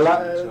regular in well,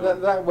 the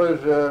that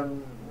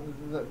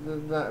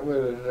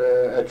was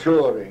a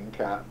touring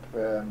cap.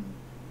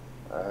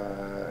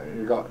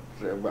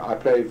 I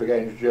played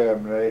against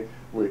Germany.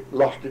 We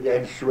lost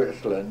against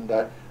Switzerland.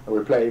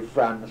 We played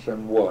France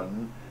and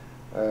won.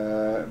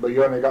 But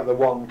you only got the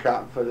one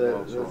cap for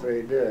the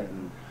 3 days.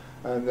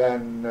 And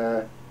then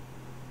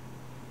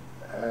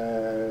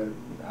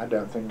I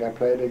don't think I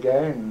played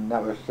again.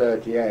 That was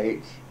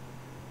 38.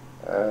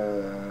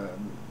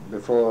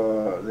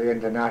 Before the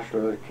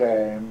internationals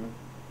came.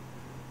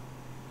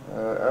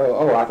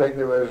 I think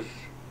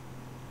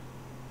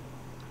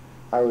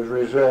I was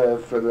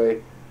reserved for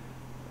the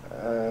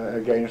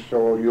against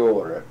all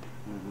Europe.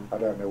 I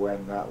don't know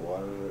when that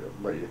was,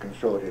 but you can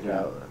sort it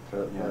out.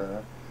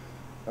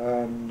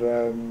 And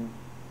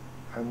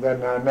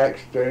then our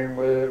next team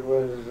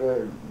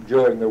was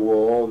during the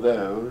war,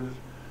 those,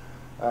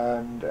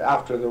 and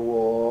after the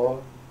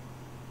war.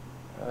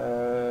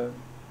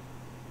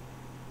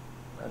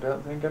 I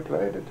don't think I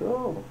played at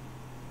all.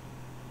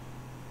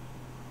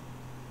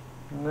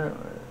 No.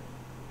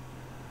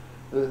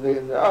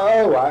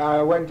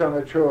 I went on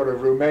a tour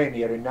of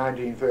Romania in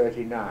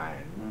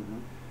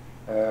 1939.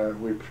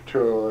 We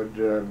toured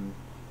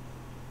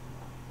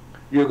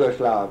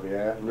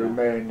Yugoslavia,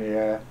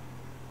 Romania,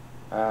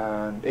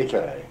 and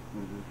Italy.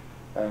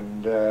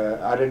 And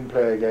I didn't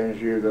play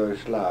against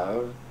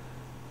Yugoslav,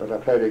 but I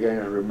played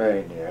against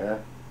Romania,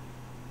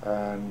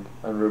 and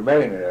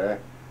Romania,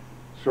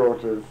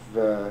 sort of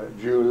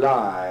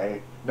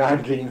July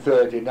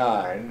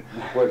 1939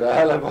 was a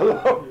hell of a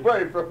long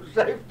way from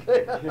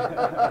safety,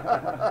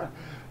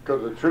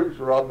 because the troops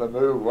were on the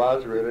move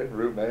whilst we were in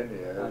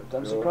Romania.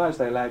 I'm surprised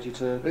they allowed you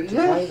to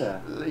play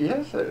there.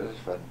 Yes, it was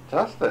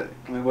fantastic.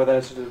 I mean, were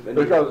there sort of...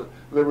 Because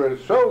there were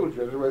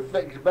soldiers with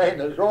fixed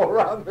bayonets all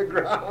around the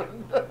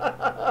ground.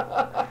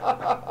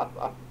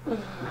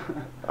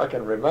 I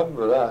can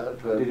remember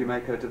that. Did you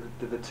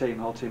did the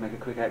whole team make a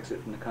quick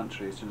exit from the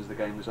country as soon as the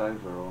game was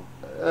over, or?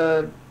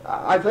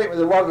 I think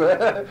there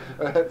was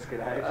Let's get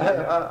out.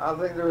 I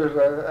think there was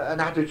an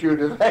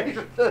attitude of haste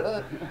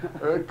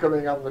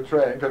coming on the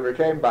train, because we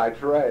came by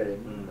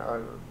train,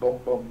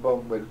 bump, bump,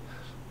 bump, with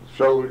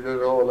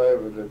soldiers all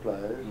over the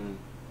place.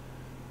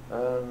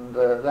 And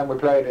then we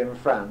played in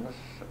France,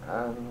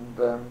 and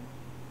did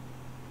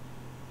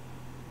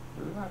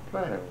I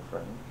play in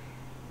France?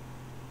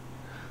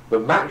 The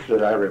match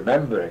that I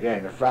remember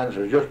again in France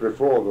was just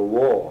before the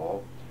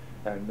war,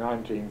 in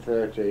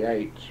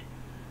 1938,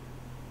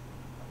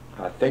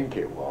 I think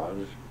it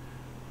was.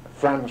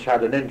 France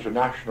had an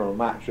international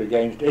match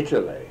against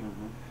Italy,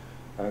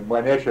 and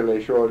when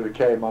Italy sort of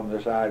came on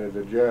the side of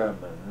the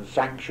Germans,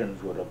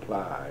 sanctions were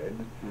applied,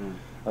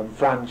 and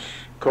France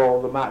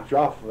called the match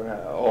off,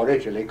 or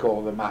Italy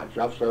called the match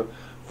off, so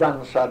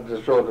France had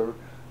to sort of,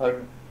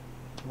 and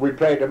we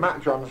played a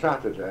match on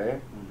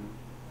Saturday.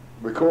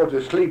 We caught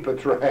a sleeper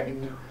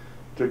train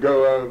to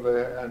go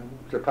over and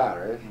to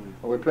Paris, and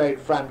we played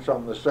France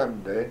on the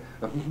Sunday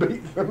and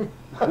beat them.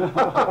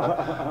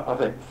 I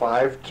think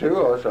 5-2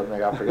 or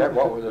something. I forget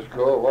what the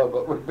score was,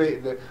 but we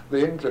beat the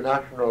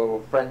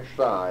international French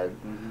side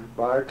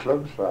by a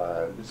club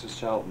side. This is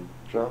Charlton.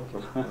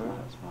 Charlton. Yeah.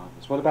 That's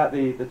marvellous. What about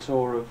the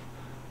tour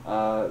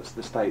of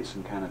the States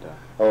and Canada?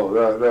 Oh,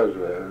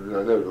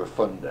 those were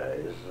fun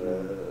days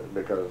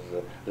because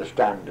the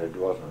standard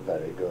wasn't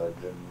very good,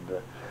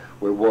 and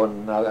we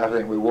won. I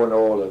think we won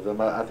all of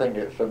them. I think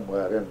it's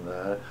somewhere in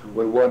there.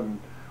 We won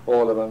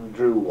all of them,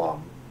 drew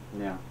one.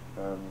 Yeah.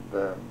 And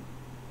that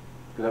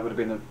would have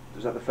been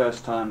was that the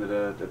first time that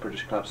a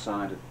British club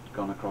side had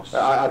gone across?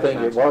 I think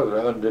it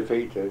was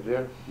undefeated.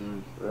 Yes.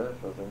 Yes,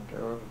 I think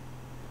it was.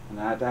 And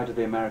how did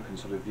the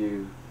Americans sort of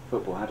view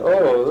football? How did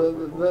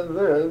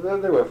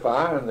they were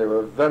fine. They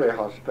were very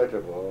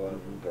hospitable,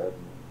 and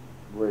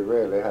we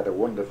really had a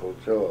wonderful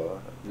tour.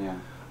 Yeah.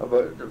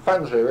 But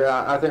fancy,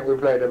 I think we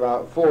played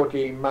about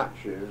 14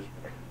 matches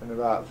in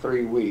about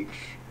 3 weeks,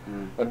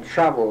 and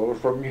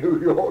travelled from New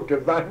York to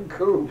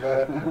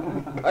Vancouver,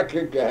 back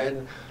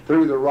again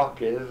through the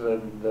Rockies,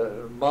 and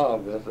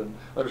marvellous, and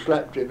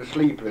slept in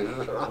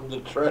sleepers on the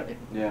train.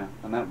 Yeah,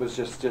 and that was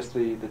just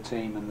the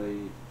team and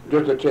the.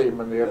 Just the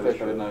team and the officials.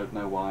 There were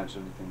no wives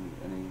or anything.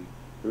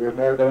 There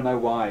were no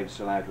wives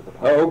allowed with the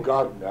party. Oh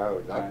God,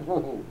 no!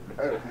 No.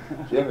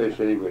 Jimmy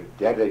said he was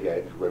dead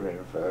against women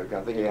folk.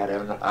 I think he had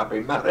an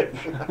unhappy marriage.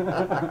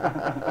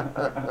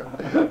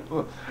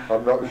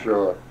 I'm not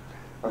sure.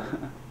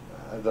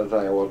 As I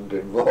say, I wasn't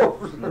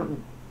involved.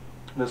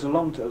 There's a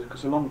long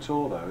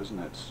tour though, isn't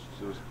it?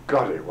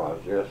 God, it was,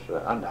 yes,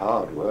 and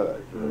hard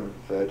work.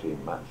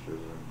 13 matches.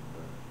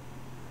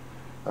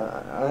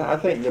 I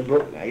think the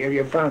book.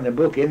 You found the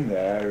book in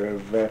there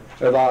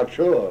of our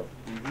tour.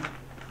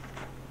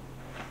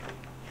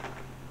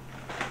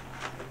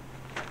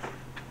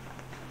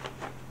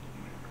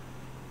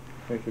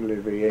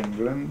 Italy,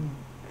 England.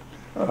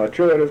 A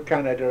tour of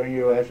Canada and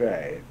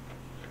USA,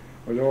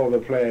 with all the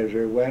players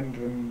who went,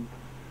 and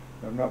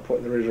I've not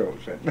put the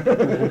results in.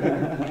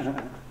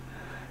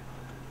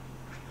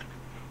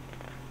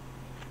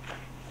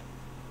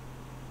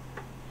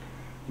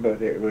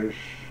 But it was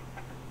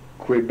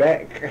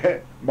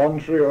Quebec,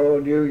 Montreal,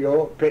 New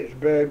York,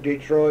 Pittsburgh,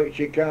 Detroit,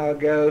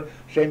 Chicago,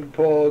 St.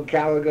 Paul,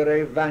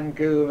 Calgary,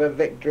 Vancouver,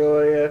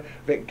 Victoria,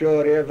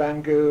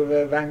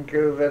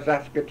 Vancouver,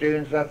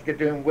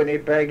 Saskatoon,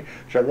 Winnipeg,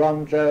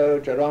 Toronto,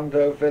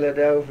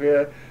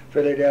 Philadelphia,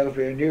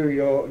 New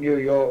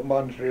York,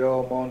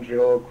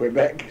 Montreal,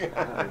 Quebec.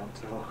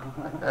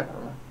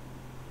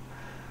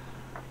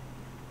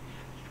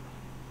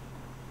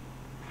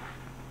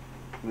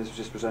 This was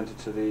just presented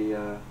to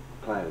the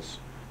players.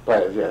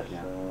 Players, yes.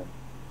 Yeah.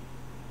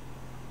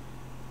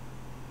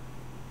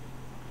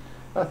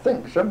 I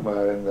think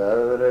somewhere in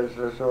there is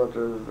a sort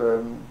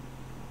of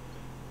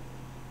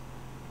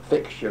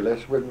fixture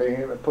list with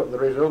me, put the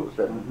results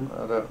in.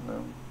 I don't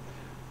know.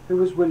 Who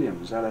was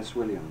Williams, L.S.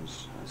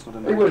 Williams? That's not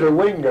a name. He was a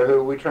winger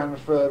who we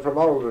transferred from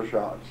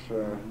Aldershot.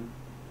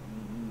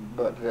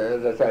 But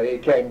as I say,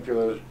 he came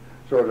to us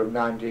sort of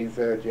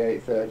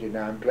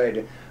 1938-39,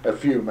 played a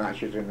few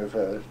matches in the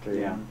first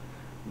team,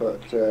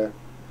 but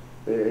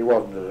he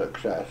wasn't a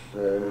success. He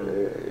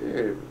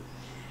was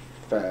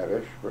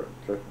fairish, but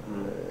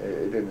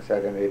he didn't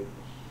set any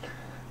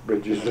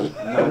bridges.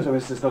 No, so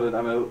it's not.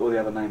 I mean, all the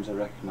other names I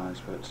recognise,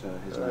 but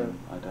his name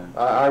I don't.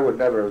 I would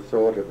never have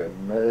thought of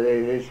him.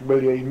 He's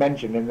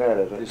mentioned in there,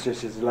 is it? It's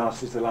just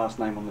the last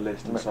name on the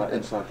list inside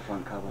the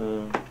front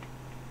cover.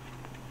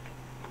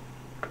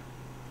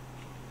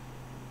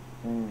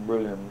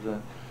 Williams.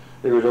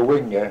 He was a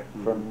winger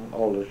from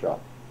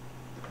Aldershot.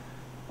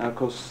 And of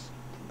course,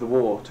 the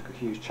war took a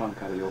huge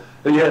chunk out of your.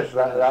 Yes,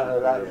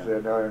 that's the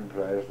annoying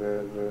place.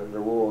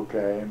 The war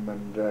came,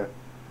 and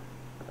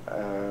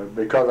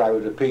because I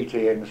was a PT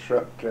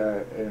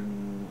instructor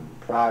in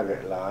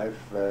private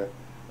life as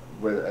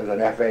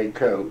an FA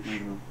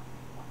coach,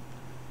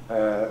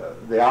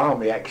 the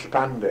army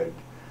expanded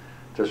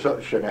to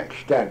such an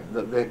extent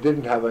that they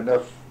didn't have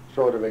enough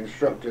sort of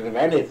instructors of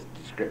any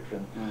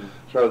description.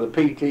 So the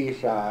PT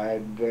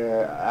side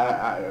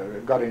I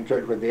got in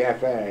touch with the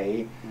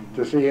FA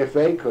to see if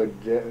they could.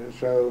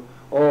 So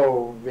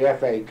all the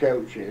FA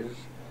coaches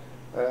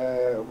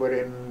were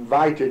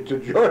invited to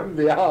join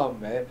the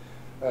army,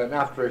 and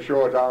after a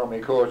short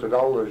army course at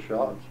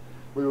Aldershot,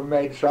 we were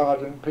made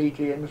sergeant PT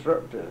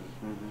instructors.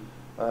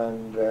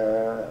 And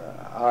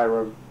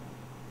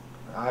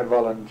I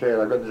volunteered.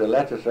 I got there's a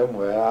letter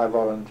somewhere. I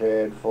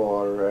volunteered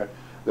for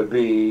the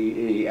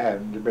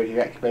BEM, the British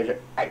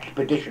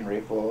Expeditionary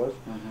Force,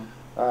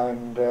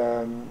 and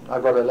I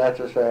got a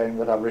letter saying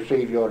that I've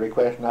received your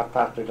request and I've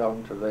passed it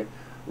on to the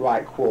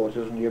right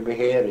quarters and you'll be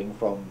hearing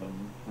from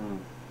them.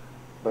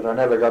 But I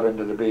never got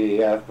into the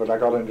BEF, but I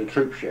got into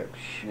troop ships.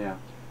 Yeah.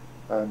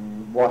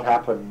 And what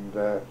happened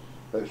at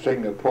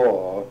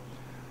Singapore,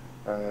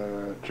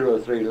 2 or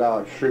 3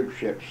 large troop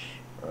ships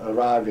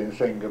arrived in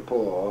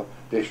Singapore,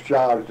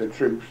 discharged the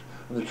troops,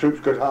 and the troops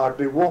could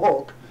hardly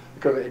walk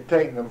because it had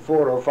taken them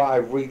 4 or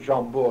 5 weeks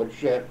on board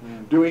ship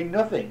doing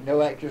nothing, no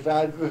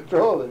exercises at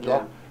all, and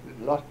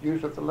lost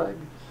use of the leg.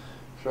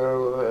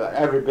 So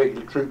every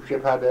big troop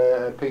ship had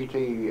a PT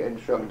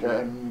instructor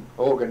and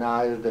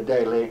organised a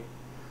daily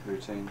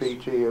routines.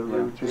 PT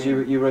routine. Because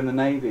you were in the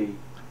Navy.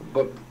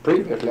 But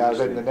previously I was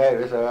in the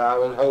Navy, so I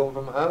was home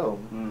from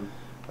home.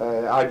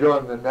 I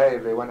joined the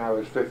Navy when I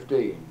was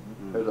 15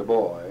 as a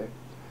boy,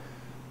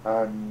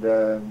 and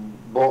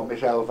bought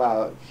myself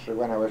out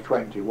when I was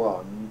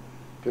 21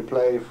 to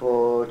play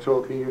for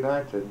Torquay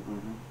United.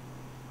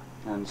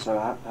 And so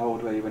how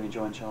old were you when you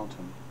joined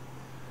Charlton?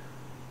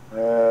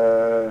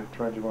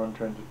 21,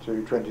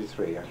 22,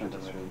 23 I should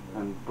 23.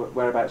 And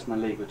whereabouts in the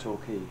league were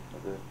Torquay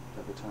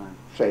at the time?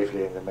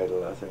 Safely in the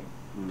middle, I think.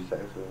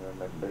 Safely in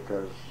the middle,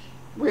 because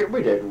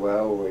we did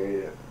well.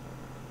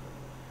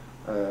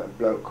 A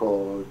bloke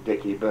called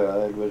Dickie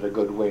Bird was a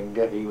good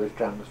winger. He was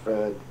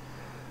transferred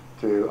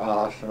to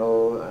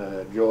Arsenal.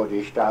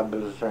 Geordie Stabb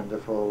was a centre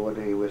forward.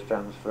 He was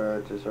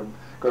transferred to some,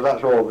 because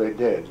that's all they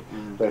did.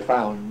 They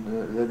found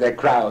their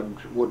crowd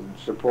wouldn't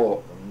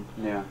support them.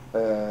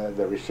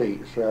 The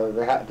receipts, so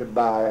they had to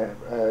buy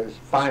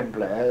fine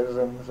players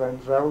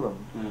and sell them.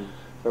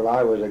 So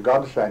I was a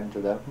godsend to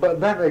them. But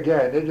then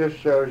again, it just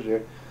shows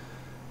you,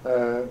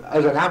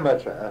 as an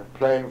amateur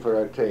playing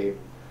for a team,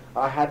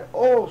 I had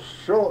all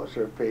sorts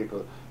of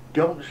people.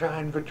 Don't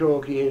sign for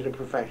Torquay as a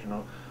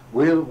professional.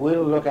 We'll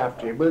look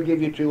after you. We'll give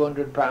you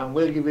 £200.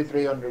 We'll give you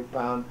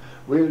 £300.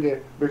 We'll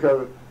do,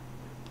 because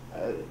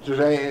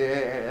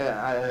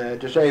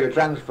to save a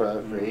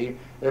transfer fee,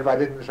 if I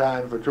didn't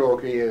sign for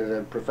Torquay as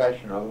a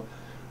professional,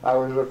 I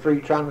was a free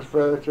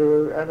transfer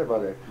to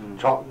anybody.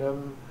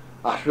 Tottenham,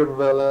 Aston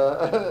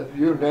Villa,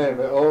 you name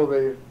it, all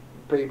the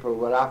people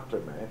were after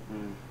me.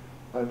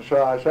 And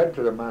so I said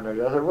to the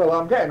manager, I said, well,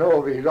 I'm getting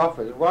all these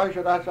offers, why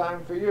should I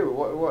sign for you?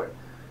 What?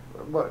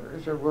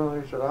 He said,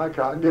 well, I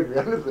can't give you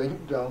anything,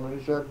 Tom.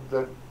 He said,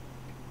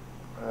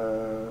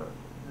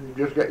 you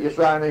just get your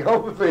signing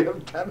on fee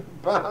of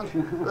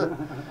 £10.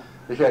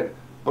 He said,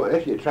 but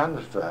if you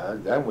transfer,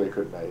 then we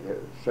could make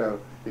it. So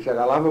he said,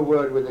 I'll have a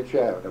word with the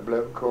chairman, a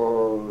bloke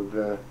called,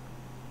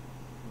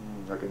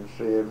 I can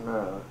see him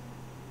now,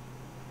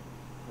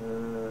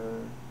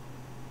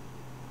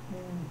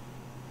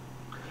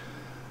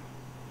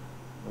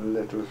 a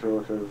little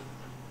sort of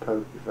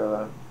pokey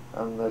fella,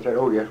 and they said,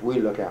 oh yes, we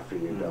look after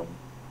you, Dom.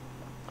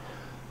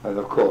 And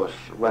of course,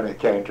 when it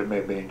came to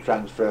me being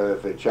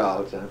transferred for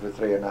Charlton for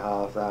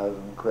 £3,500,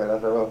 I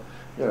said, well,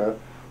 you know,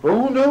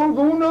 oh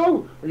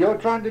no, you're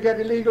trying to get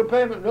illegal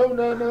payment,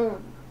 no.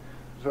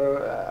 So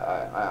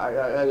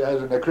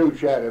as an accrued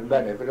share of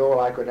benefit, all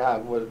I could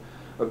have was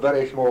a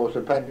very small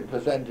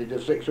percentage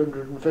of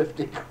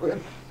 650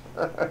 quid.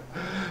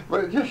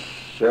 But it just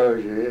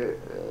shows you,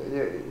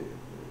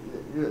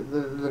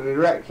 the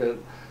director,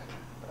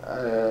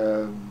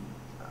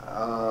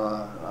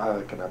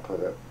 how can I put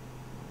it,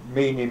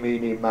 meeny,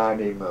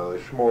 miny, mo,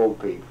 small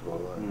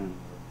people.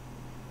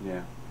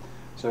 Yeah.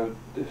 So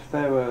if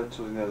there were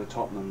sort of the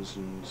Tottenhams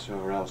and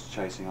whoever else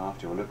chasing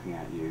after you or looking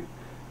at you,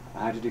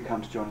 how did you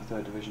come to join a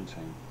 3rd division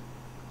team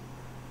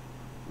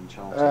in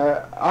Charlton?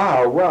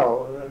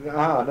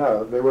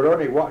 No, they were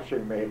only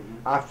watching me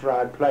after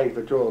I'd played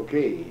for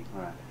Torquay.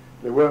 Right.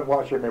 They weren't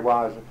watching me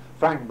whilst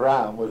Frank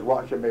Brown was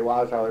watching me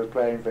whilst I was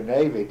playing for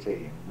Navy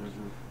teams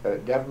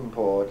at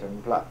Devonport,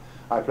 and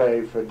I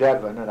played for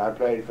Devon and I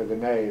played for the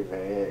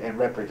Navy in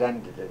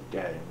representative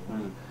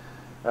games.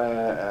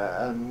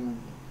 And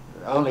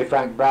only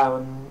Frank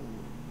Brown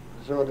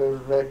sort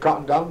of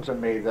cottoned on to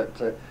me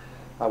that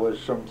I was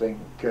something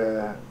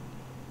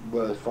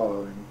worth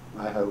following,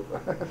 I hope.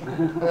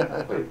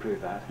 Well, you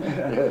proved that.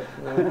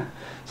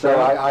 So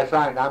I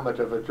signed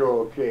amateur for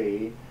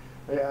Torquay,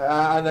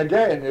 and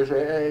again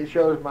it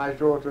shows my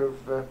sort of,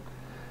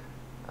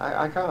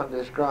 I can't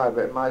describe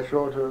it, my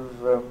sort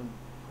of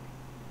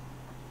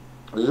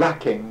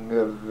lacking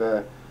of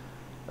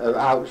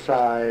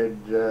outside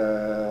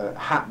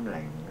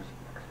happenings.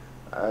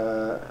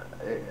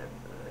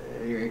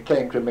 It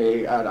came to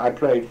me, and I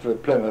played for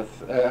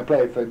Plymouth, I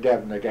played for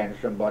Devon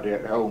against somebody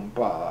at Home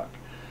Park,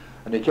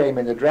 and he came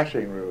in the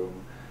dressing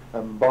room,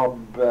 and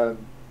Bob, the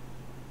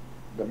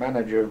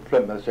manager of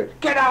Plymouth, said,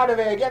 get out of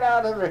here, get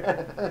out of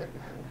here.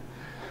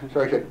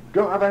 So he said,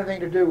 don't have anything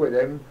to do with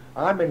him,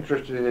 I'm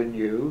interested in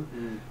you,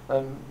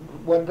 and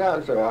went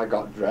out. So I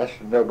got dressed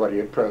and nobody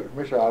approached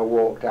me, so I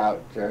walked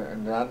out,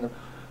 and then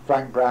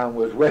Frank Brown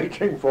was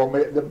waiting for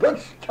me at the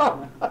bus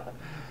stop.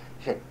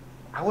 He said,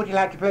 how would you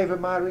like to play for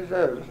my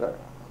reserves? I said,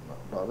 I'm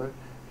not bothered.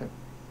 He said,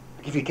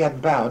 I'll give you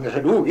 £10. I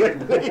said, oh yes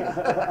please.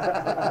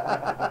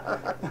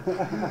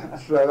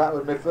 So that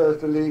was my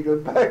first illegal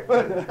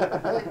payment.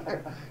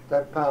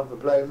 £10 for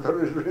playing for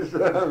his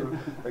reserve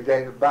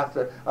against Bath.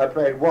 I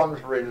played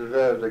once for his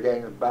reserves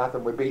against Bath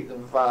and we beat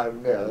them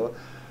 5-0.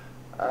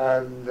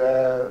 And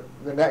the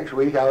next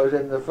week I was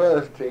in the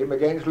first team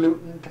against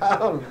Luton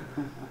Town.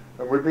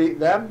 And we beat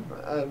them,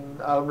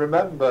 and I'll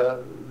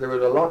remember there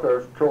was a lot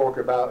of talk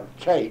about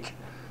Tate,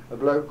 a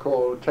bloke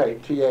called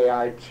Tate,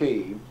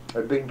 T-A-I-T,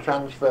 had been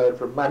transferred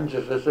from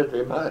Manchester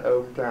City, my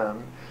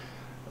hometown,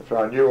 so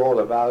I knew all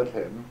about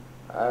him,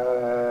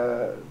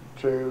 to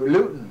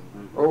Luton,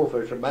 all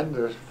for a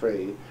tremendous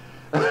fee.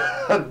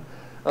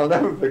 I'll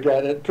never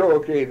forget it,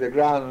 Torquay, the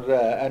grounds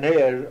there, and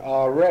here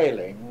are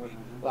railings,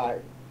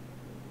 like,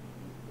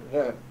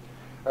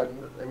 and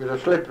it was a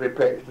slippery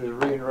pitch, there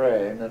was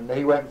rain, and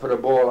he went for a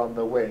ball on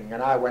the wing,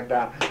 and I went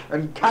down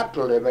and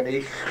tackled him, and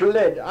he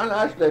slid, and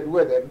I slid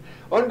with him,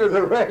 under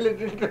the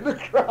railings into the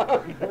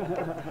crowd.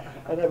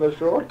 I never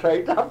saw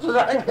Tate after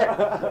that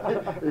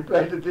again. He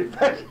played the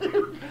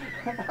defensive.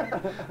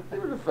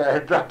 It was a fair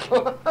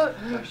tackle.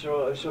 I'm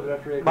sure the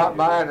referee...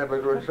 My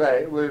enemies would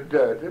say it was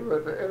dirty,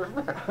 but it was...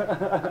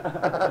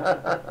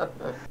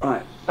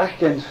 Right,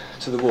 back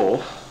into the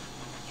war.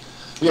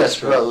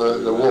 Yes, well,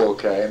 the war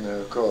came, and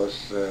of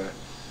course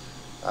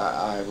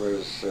I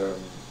was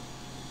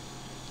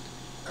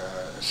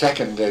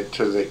seconded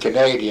to the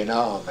Canadian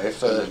Army,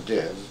 first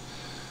div,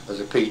 as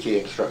a PT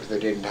instructor. They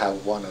didn't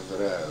have one of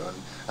their own,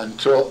 and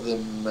taught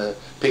them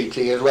PT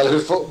as well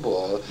as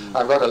football.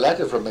 I got a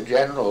letter from a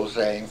general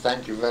saying,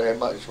 thank you very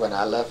much when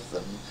I left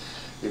them.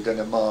 You've done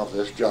a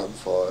marvellous job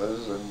for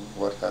us, and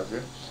what have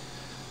you.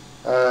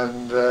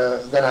 And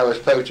then I was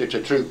posted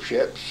to troop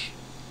ships.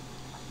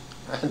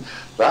 And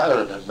that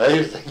was an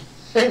amazing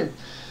thing.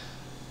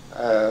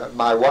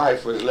 My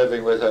wife was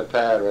living with her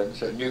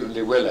parents at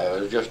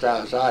Newton-le-Willows, just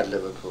outside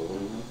Liverpool,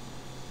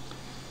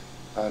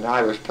 and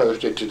I was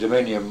posted to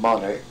Dominion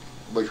Monarch,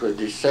 which was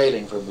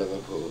sailing from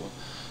Liverpool.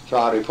 So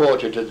I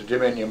reported to the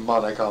Dominion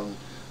Monarch on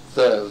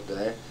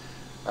Thursday,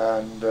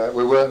 and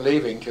we weren't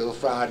leaving till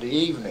Friday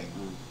evening.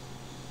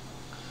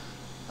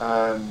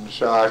 And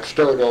so I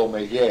stowed all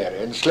my gear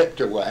in,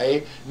 slipped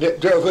away,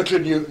 nipped over to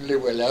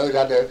Newton-le-Willows,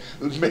 had a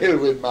meal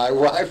with my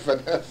wife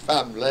and her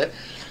family,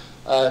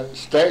 and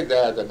stayed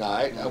there the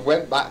night, and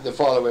went back the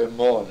following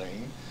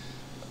morning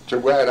to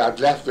where I'd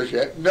left the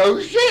ship.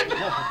 No ship!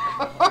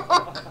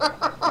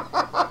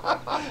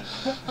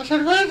 I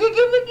said, where's the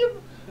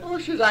Dominion? Oh,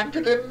 she's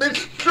anchored in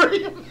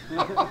midstream.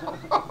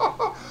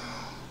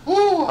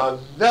 Oh,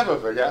 I'll never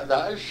forget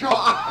that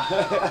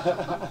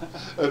shot.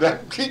 An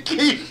empty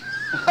key.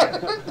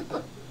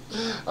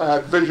 I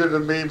had vision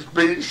of me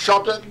being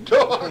shot at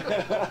dawn.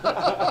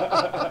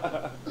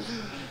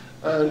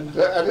 And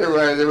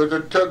anyway, there was a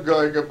tug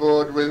going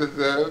aboard with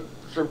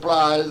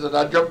supplies, and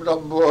I jumped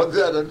on board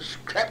there and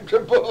crept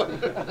aboard.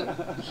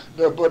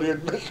 Nobody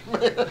had missed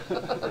me.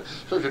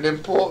 Such an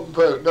important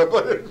person,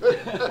 nobody had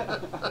missed me.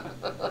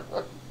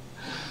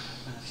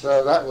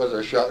 So that was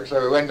a shock.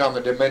 So we went on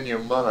the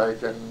Dominion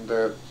Monarch, and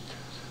the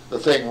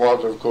thing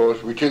was, of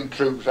course, we took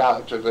troops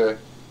out to the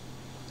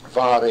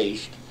Far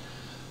East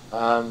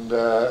and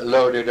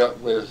loaded up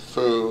with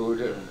food,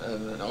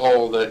 and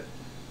all the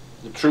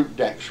troop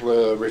decks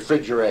were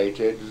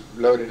refrigerated,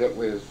 loaded up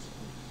with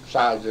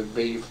sides of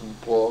beef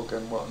and pork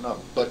and whatnot,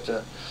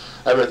 butter,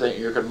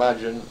 everything you can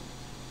imagine,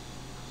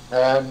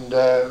 and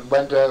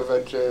went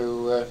over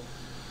to,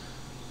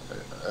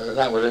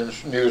 that was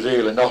in New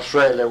Zealand.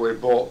 Australia we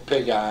bought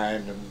pig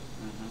iron and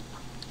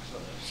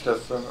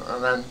stuff,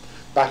 and then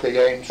back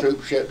again,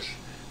 troop ships.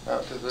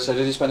 So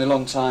did you spend a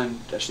long time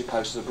actually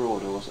posted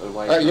abroad, or was it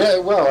away? Yeah,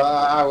 well,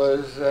 I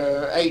was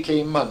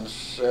 18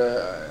 months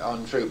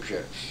on troop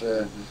ships.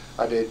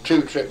 I did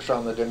 2 trips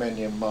on the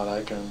Dominion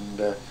Monarch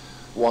and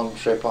 1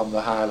 trip on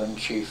the Highland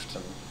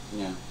Chieftain.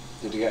 Yeah.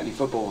 Did you get any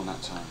football in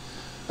that time?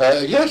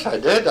 Yes, I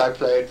did. I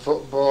played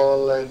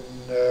football in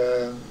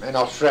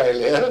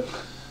Australia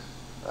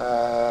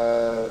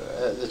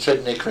at the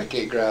Sydney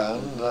Cricket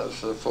Ground.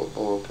 That's the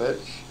football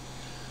pitch.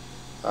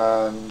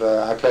 And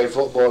I played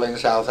football in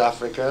South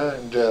Africa,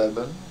 in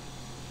Durban.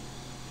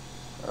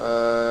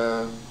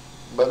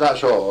 But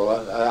that's all.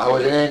 I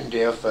was in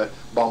India, for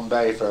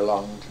Bombay, for a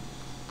long,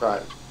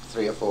 probably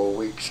 3 or 4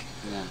 weeks,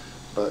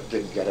 but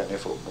didn't get any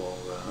football.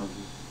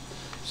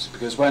 So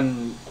because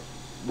when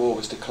war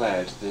was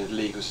declared, the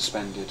league was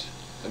suspended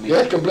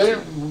immediately. Yes,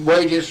 completely.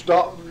 Wages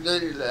stopped,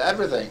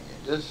 everything.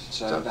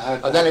 Just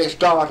and then it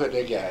started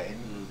again.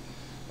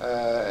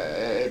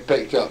 It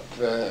picked up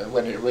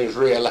when it was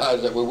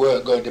realised that we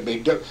weren't going to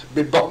be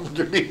bombed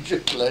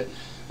immediately.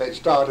 It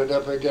started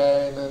up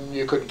again, and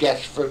you could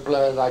guess for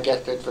players. I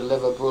guessed it for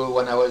Liverpool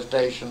when I was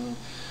stationed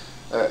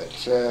at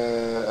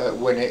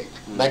Winnick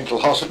Mental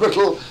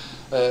Hospital,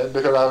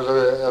 because I was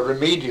a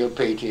remedial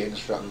PT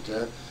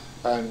instructor,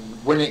 and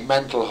Winnick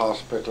Mental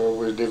Hospital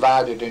was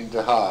divided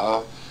into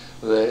half,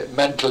 the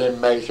mental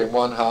inmates in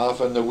one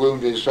half and the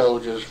wounded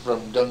soldiers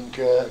from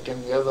Dunkirk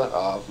in the other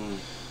half.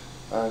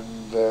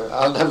 And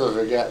I'll never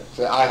forget,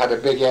 I had a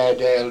big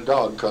Airedale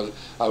dog, because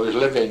I was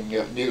living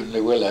at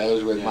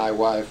Newton-le-Willows with my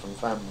wife and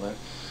family,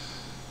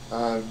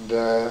 and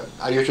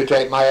I used to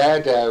take my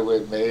Airedale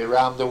with me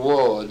around the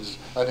wards,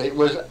 and it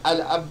was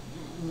a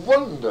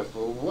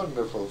wonderful,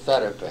 wonderful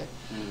therapy.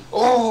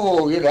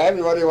 Oh, you know,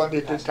 everybody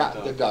wanted to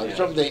tap the dog,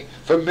 something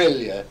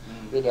familiar,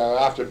 you know,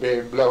 after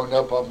being blown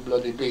up on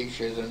bloody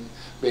beaches and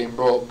being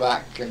brought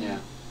back. And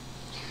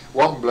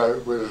one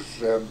bloke was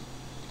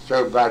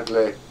so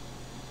badly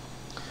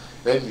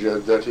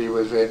injured that he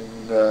was in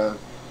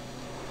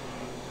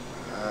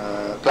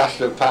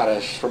plaster of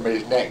Paris from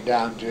his neck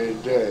down to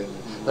his dern.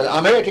 But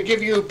I'm here to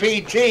give you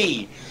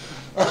PT.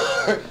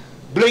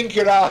 Blink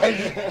your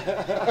eyes.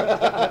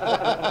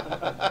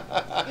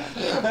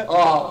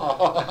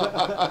 Oh.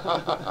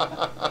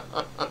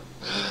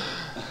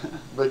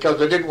 Because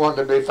they didn't want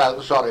to be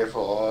felt sorry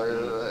for,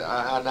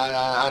 and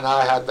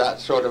I had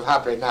that sort of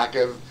happy knack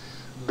of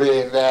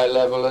being their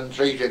level and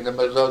treating them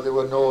as though they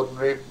were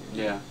ordinary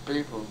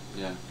people.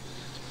 Yeah.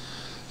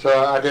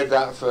 So I did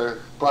that for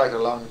quite a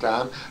long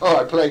time. Oh,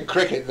 I played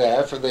cricket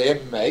there for the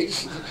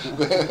inmates.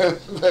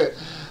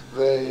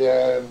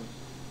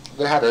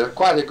 They had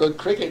quite a good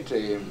cricket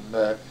team,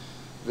 the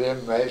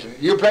inmates.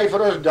 You play for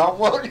us, Don,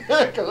 won't you?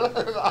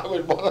 'Cause I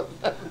was one of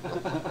them.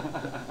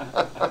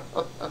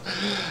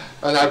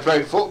 And I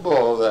played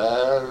football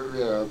there,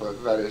 you know, but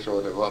very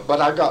sort of.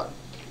 But I got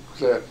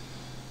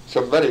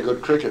some very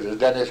good cricketers.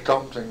 Dennis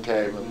Compton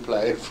came and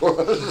played for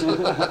us.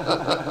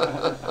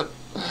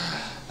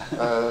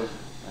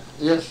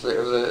 Yes, it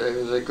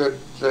was a good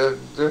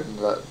doing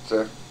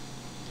that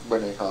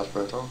Winning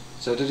Hospital.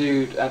 So did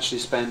you actually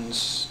spend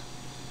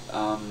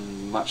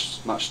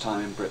much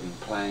time in Britain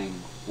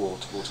playing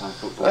wartime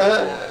football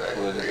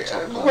for the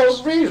top clubs?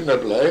 Well,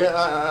 reasonably.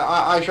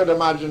 I should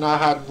imagine I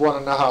had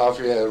 1.5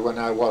 years when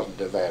I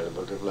wasn't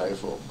available to play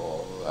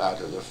football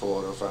out of the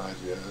 4 or 5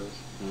 years.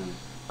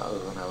 That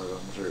was when I was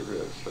on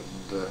service.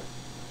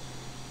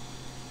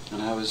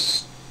 And how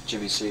was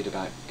Jimmy Seed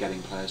about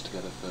getting players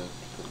together for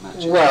the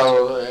matches?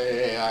 Well,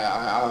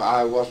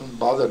 I wasn't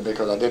bothered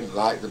because I didn't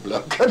like the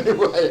bloke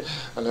anyway.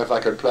 And if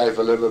I could play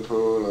for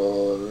Liverpool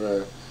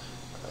or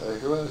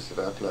who else did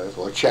I play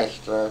for?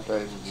 Chester. I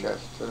played for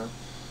Chester.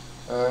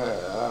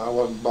 I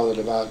wasn't bothered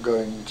about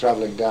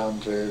travelling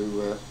down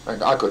to.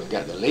 I couldn't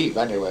get the leave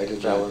anyway to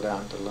travel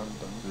down to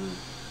London.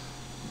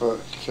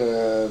 But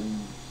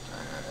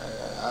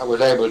I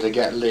was able to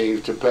get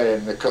leave to play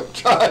in the cup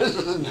ties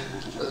and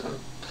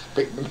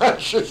pick the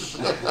matches.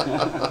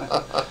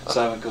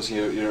 So, of course,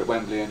 you're at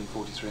Wembley in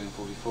 43 and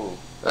 44.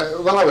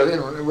 Well, I was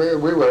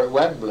we were at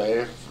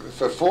Wembley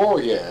for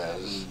 4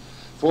 years.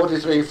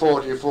 43,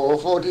 44,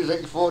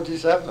 46,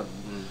 47.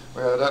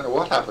 Well, I don't know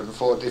what happened in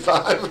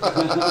 45.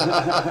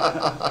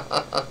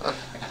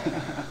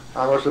 I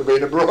must have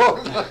been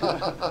abroad.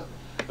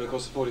 But of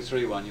course the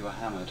 43 one, you were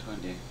hammered,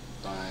 weren't you?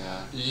 By,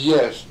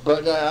 yes,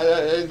 but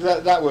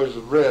that was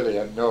really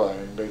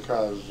annoying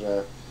because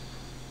that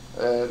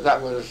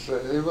was,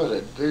 who was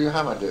it? Who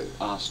hammered it?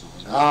 Arsenal,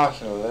 wasn't it?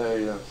 Arsenal, there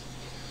you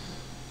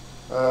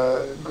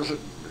go.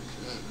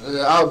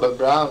 Albert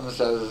Brown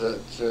says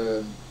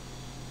that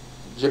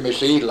Jimmy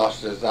Seed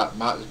lost us that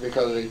match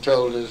because he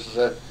told us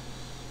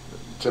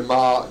to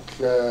mark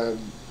there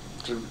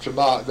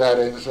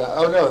inside.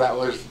 Oh no, that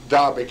was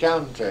Derby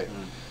County.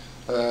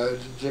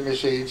 Jimmy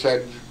Seed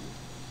said,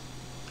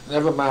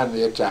 "Never mind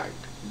the attack.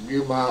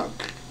 You mark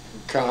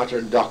Carter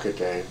and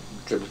Doherty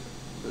to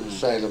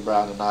Sailor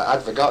Brown and I."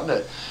 I'd forgotten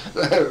it.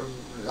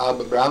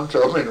 Albert Brown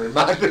told me and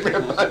reminded me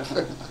about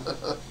it.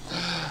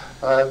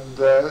 And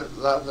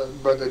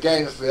but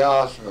against the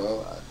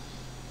Arsenal,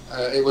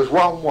 it was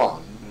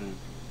 1-1.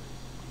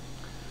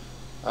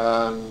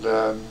 And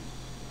oh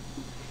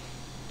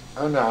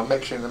no, I'm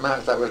mixing the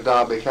match. That was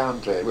Derby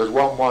County. It was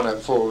 1-1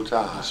 at full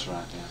time. That's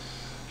right, yeah.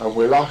 And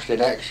we lost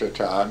in extra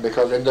time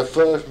because in the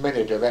first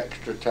minute of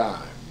extra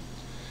time,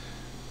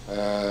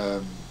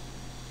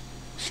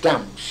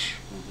 Stamps,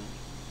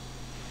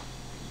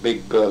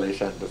 big burly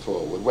centre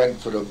forward,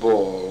 went for a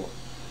ball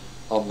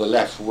on the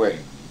left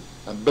wing,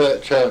 and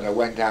Bert Turner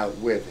went out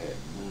with him,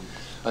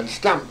 and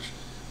Stamps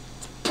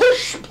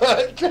pushed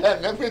Bert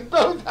Turner with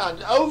both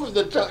hands over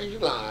the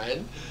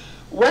touchline,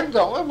 went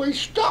on, and we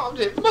stopped.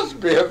 It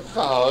must be a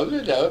foul,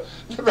 you know.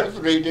 The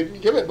referee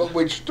didn't give it, but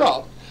we'd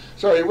stopped.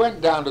 So he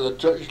went down to the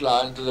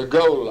touchline, to the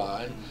goal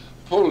line,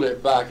 pulled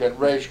it back, and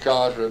Race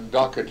Carter and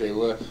Doherty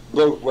were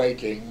both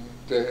waiting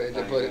to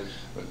put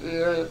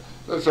it.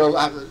 So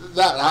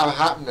that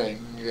happening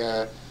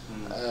in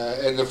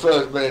the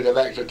first minute of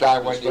extra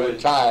time when you were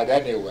tired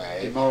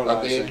anyway,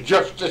 of the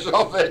injustice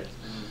of it.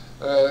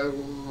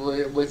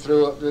 We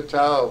threw up the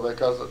towel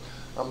because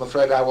I'm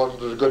afraid I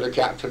wasn't as good a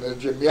captain as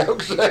Jimmy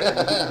Oakes.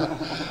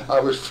 I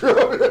was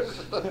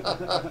furious.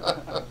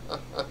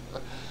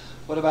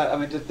 What about, I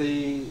mean, did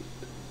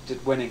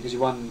winning, because you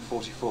won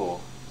 44,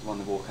 you won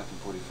the World Cup in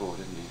 44,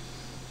 didn't you?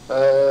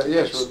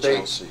 Yes, we beat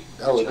Chelsea.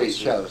 We beat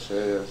Chelsea,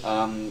 yes.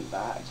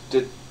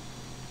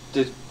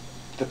 Did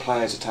the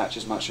players attach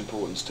as much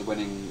importance to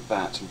winning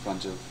that in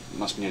front of,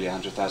 must be nearly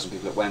 100,000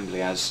 people at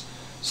Wembley as,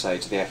 say,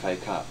 to the F.A.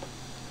 Cup?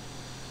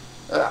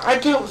 I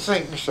don't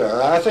think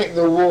so. I think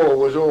the war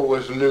was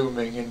always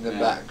looming in the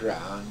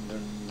background,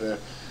 and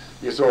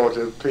you thought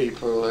of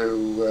people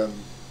who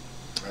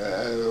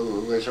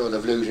were sort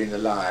of losing their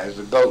lives.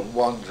 The Bolton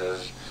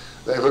Wanderers,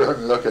 they were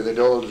unlucky. They'd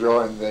all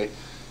joined the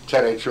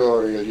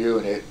territorial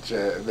unit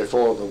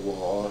before the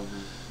war.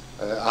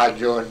 I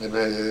joined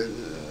the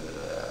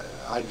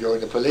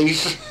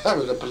police. I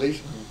was a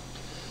policeman,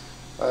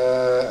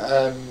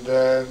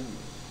 and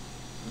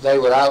they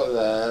were out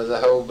there, the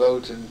whole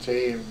Bolton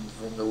team,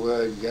 from the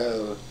word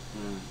go,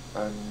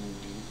 and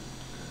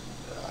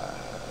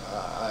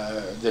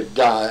that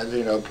died,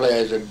 you know,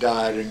 players had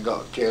died and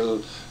got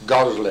killed.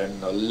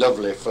 Gosling, a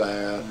lovely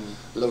player,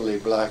 lovely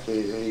black,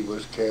 he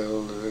was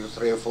killed. There was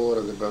 3 or 4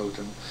 of the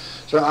Bolton.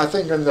 So I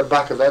think in the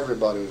back of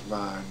everybody's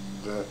mind,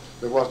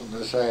 there wasn't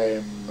the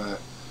same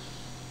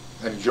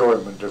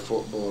enjoyment of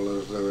football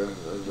as there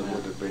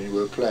would have been. You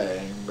were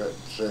playing, but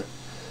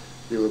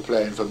you were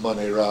playing for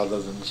money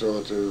rather than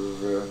sort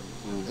of,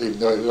 even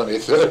though it was only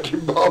 30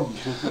 bob.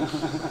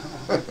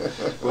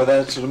 Were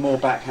there sort of more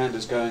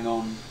backhanders going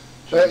on?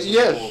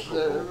 Yes,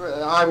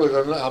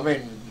 I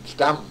mean,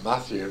 Stan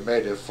Matthews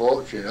made a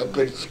fortune up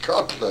in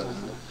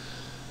Scotland,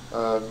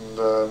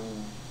 and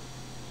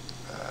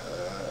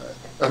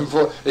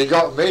he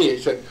got me. He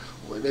said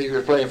he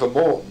was playing for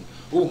Morton.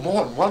 Oh,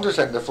 Morton want to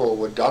send the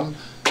forward, Don.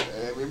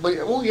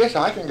 Oh yes,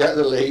 I can get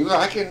the leave.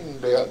 I can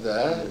be up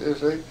there. You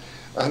see,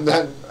 and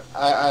then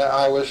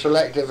I was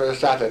selected for a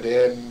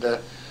Saturday, and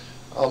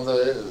on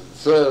the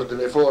Thursday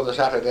before the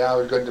Saturday, I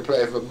was going to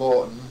play for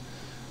Morton.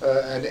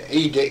 An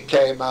edict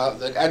came out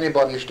that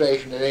anybody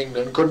stationed in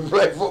England couldn't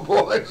play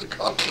football in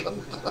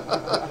Scotland.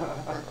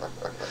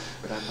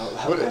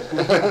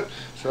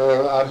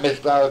 So I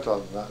missed out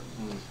on that.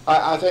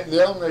 I think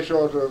the only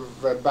sort of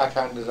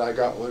backhanders I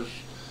got was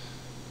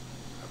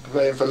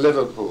playing for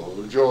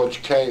Liverpool.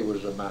 George Kay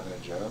was the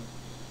manager,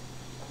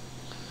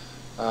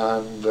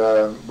 and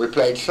we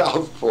played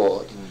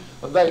Southport,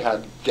 and they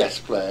had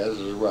guest players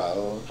as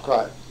well.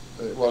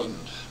 It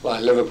wasn't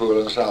like Liverpool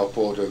and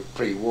Southport of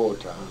pre-war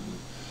time.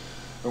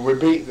 And we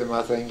beat them,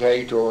 I think,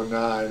 8 or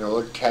 9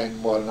 or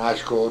 10-1, and I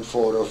scored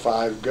 4 or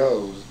 5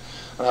 goals.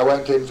 And I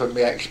went in for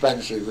me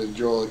expensive with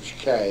George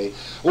Kay.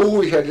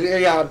 Oh, he said,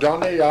 yeah,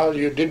 Donny,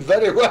 you did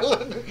very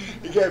well. And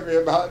he gave me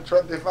about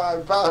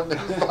 £25 in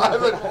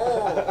 5 and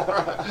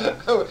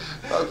 4.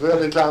 That's the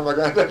only time I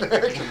got an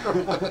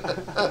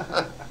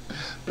extra.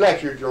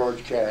 Bless you,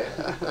 George Kay.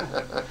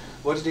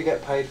 What did you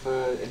get paid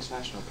for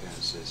international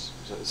appearances?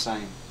 Was it the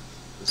same?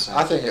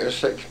 I think it was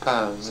 £6.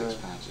 £6,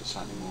 it's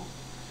slightly more.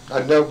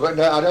 But no,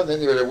 I don't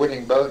think there was a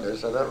winning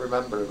bonus. I don't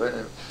remember of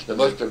it. There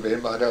must have been,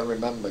 but I don't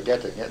remember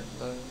getting it.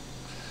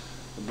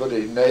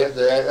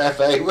 The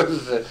FA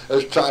was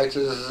as tight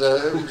as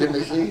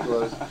Jimmy Seed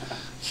was.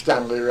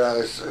 Stanley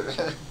Rouse.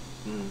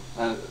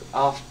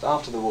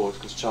 After the war,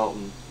 because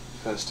Charlton,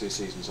 first 2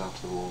 seasons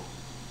after the war,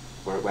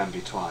 were at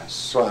Wembley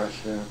twice.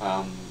 Twice, yeah.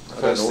 I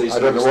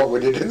don't know what we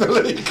did in the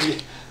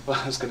league. Well,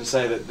 I was going to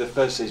say that the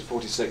first season,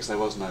 46, there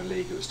was no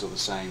league. It was still the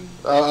same.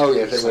 Oh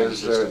yes, it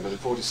was. System, but in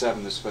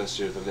 47, this first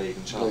year of the league,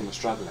 and Charlton was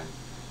struggling.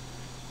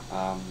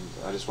 I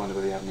just wonder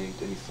whether you have any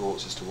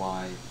thoughts as to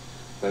why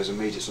those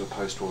immediate sort of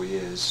post-war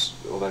years,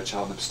 although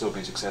Charlton had still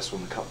been successful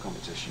in the cup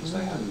competitions,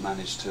 they hadn't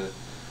managed to.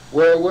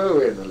 Where were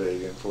we in the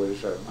league in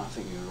 47? I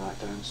think you were right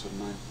down sort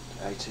of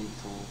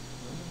 18th or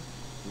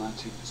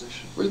 19th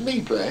position. With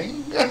me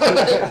playing? Even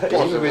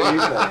with you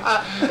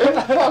playing.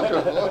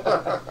 Impossible.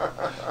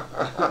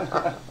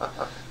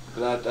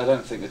 But I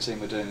don't think the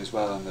team were doing as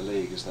well in the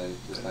league as they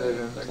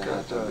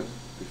had done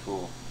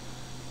before.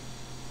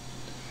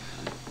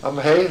 I'm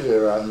hazy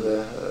around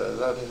there.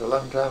 That is a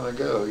long time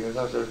ago. You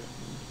have to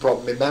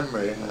prop my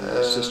memory. I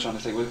was just trying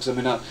to think. Because I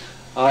mean, I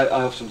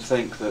often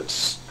think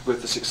that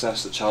with the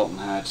success that Charlton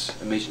had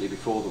immediately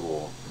before the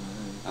war,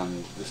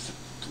 and it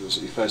was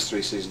your first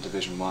 3 seasons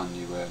Division 1,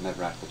 you were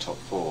never out of the top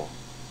 4.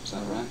 Is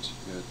that right?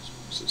 You were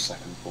sort of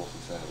 2nd, 4th,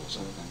 and 3rd or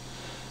something.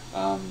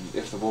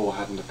 If the war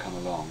hadn't have come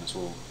along, it's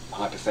all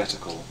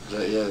hypothetical.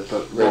 Yes.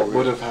 But what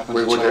would have happened?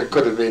 It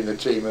could have been the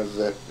team of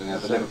the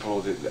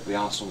Liverpool, the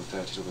Arsenal of the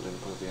 30s, or the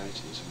Liverpool of the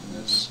 80s. I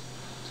mean, it's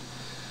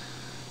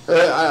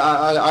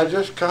I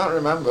just can't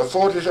remember.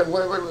 47.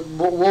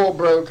 War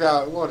broke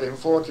out. What, in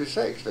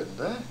 46, didn't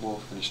it? War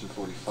finished in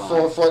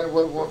 45.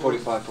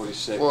 45,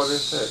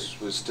 46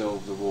 was still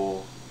the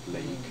war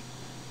league.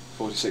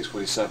 46,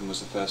 47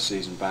 was the first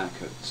season back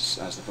as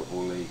the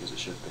Football League as it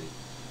should be.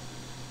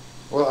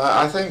 Well,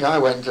 I think I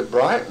went to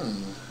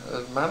Brighton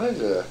as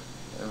manager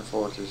in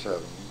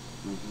 47.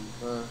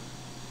 That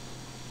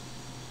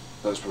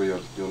was probably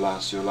your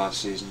last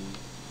season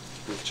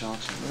with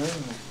Charlton.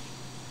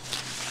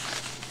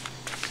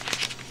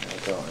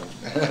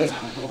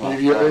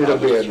 You'll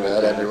be in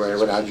there anyway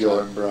when I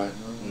joined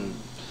Brighton.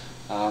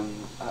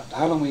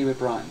 How long were you with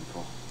Brighton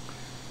for?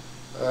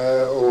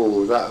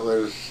 That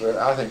was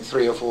I think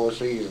 3 or 4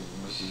 seasons.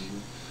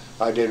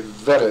 I did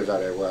very,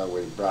 very well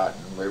with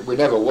Brighton. We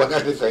never won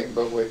anything,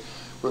 but we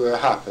were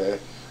happy.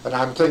 And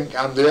I'm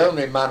the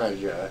only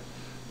manager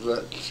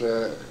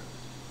that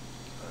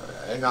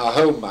in our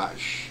home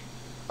match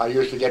I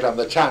used to get on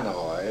the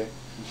tannoy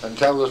and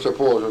tell the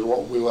supporters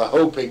what we were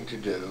hoping to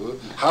do,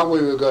 how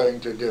we were going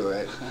to do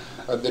it,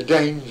 and the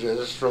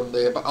dangers from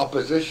the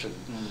opposition.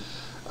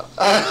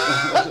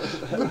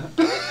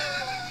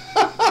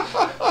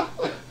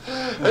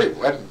 It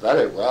went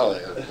very well.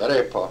 It was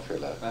very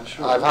popular. I'm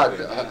sure I've not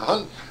had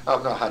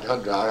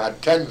hundreds. I've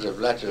had tens of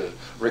letters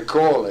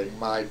recalling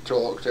my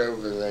talks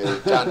over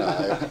the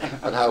tannoy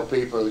and how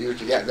people used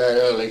to get there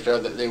early so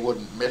that they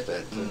wouldn't miss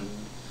it and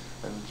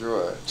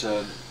enjoy it.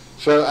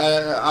 So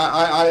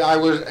I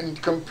was in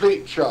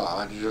complete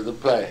charge of the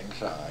playing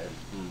side.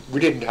 we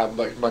didn't have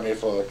much money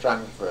for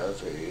transfer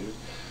fees,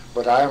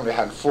 but I only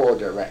had 4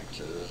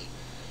 directors: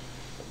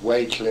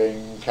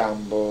 Wakeling,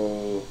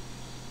 Campbell,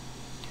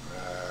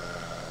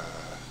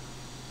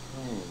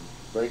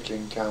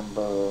 Wakeling,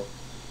 Campbell,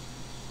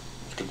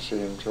 you can see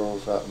him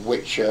talk about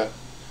Witcher,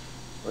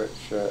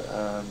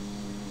 and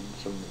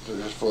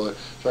just for,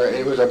 so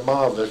it was a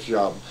marvellous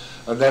job.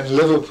 And then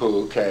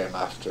Liverpool came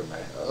after me.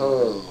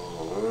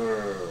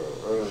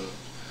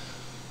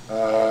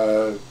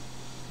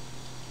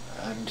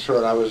 And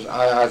so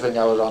I think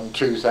I was on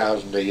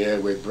 2,000 a year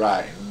with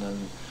Brighton,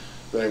 and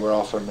they were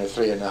offering me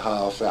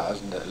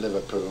 3,500 at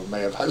Liverpool.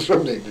 May have had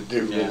something to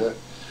do with it.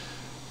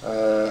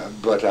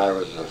 But I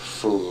was a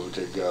fool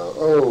to go.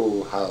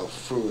 Oh, how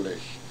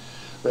foolish.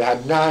 They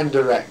had 9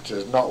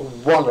 directors, not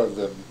one of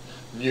them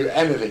knew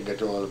anything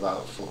at all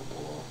about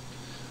football.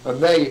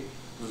 And they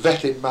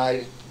vetted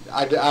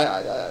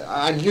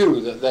I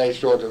knew that they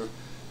sort of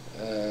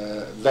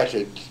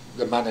vetted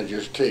the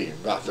manager's team.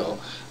 I thought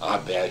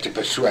I'd be able to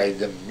persuade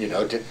them, you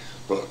know,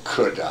 but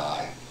could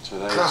I? So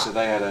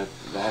they had a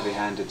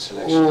heavy-handed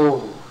selection.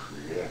 Oh,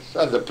 yes.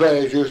 And the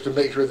players used to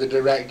mix with the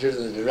directors,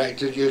 and the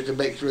directors used to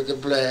mix with the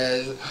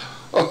players.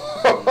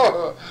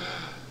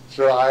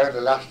 So I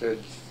only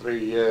lasted 3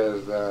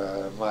 years.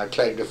 My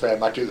claim to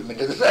fame, I took them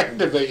into the 2nd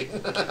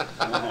division.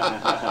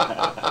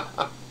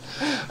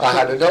 I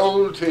had an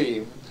old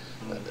team.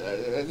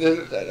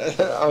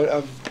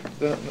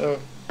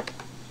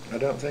 I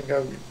don't think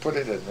I put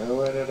it in there.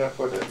 Where did I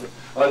put it?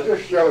 I'll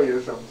just show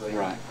you something.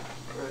 Right.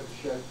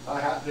 Which I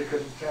had to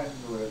contend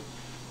with.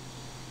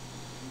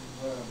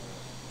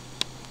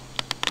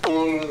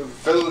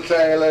 Phil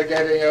Taylor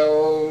getting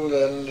old,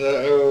 and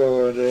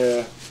oh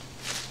dear.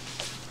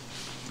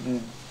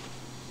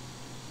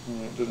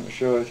 It doesn't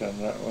show it on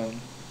that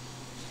one.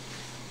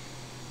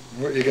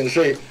 You can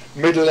see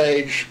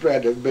middle-aged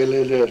spread of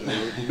Billy Little,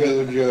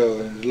 Bill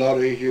Jones,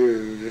 Laurie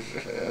Hughes,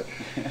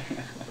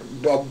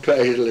 Bob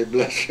Paisley,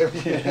 bless him,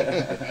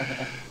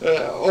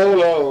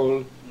 all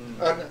old.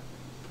 And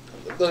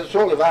the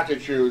sort of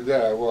attitude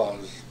there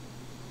was,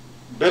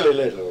 Billy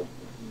Little,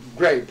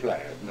 great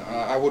player.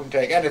 I wouldn't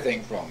take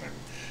anything from him,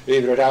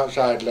 either at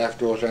outside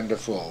left or centre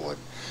forward.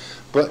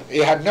 But he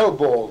had no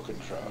ball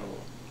control.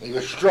 He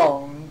was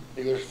strong,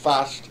 he was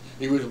fast,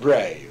 he was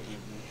brave.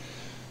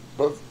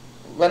 But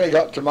when he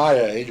got to my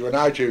age, when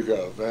I took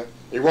over,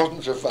 he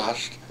wasn't so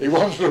fast, he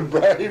wasn't so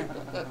brave,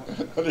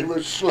 and he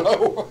was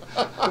slow.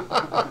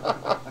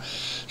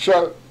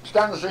 So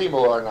Stan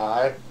Seymour and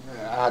I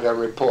had a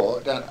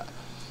report,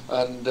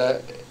 and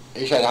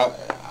he said,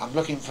 I'm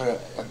looking for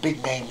a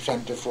big name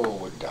centre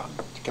forward, Don.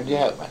 Can you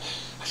help me?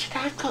 I said,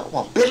 I've got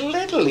one. Bill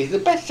Little, he's the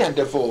best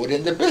centre forward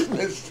in the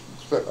business.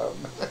 So,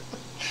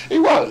 he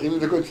was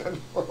a good centre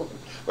forward.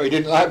 Well, he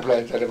didn't like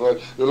playing centre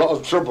forward. There was a lot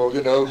of trouble,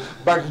 you know,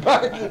 bang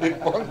bang, he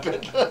didn't want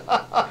it.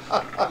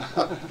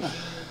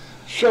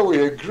 So we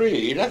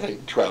agreed, I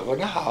think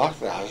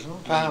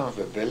 £12,500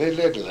 for Billy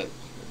Little at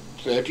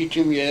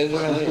 32 years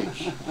of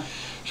age.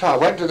 So I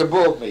went to the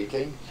board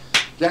meeting.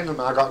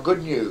 Gentlemen, I got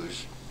good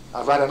news.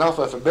 I've had an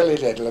offer for Billy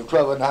Little of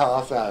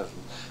 12,500.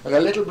 And a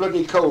little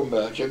bloody coal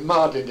merchant,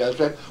 Martindale,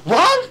 said,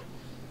 "What?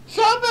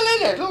 Sir Billy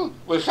Little?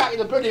 We'll sack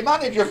the bloody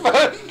manager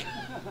first."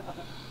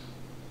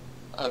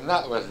 And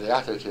that was the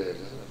attitude.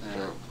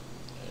 So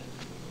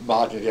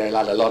Martindale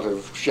had a lot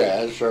of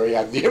shares, so he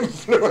had the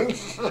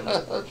influence.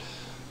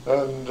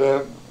 And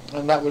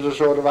that was the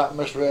sort of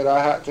atmosphere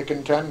I had to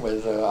contend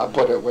with. I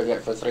put up with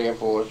it for 3 or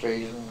 4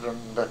 seasons,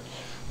 and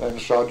then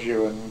sod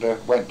you, and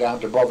went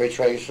down to Bovey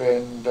Tracy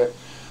and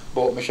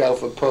bought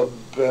myself a pub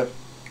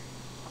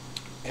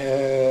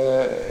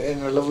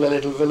in a lovely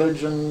little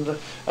village, and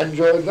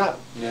enjoyed that.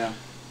 Yeah.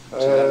 So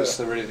that was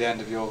really the end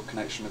of your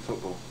connection with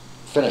football.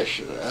 Finish.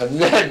 And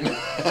then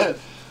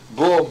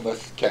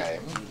Bournemouth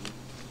came.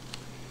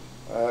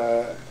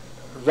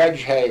 Reg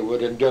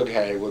Hayward and Doug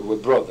Hayward were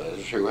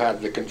brothers who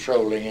had the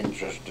controlling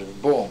interest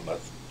of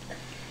Bournemouth.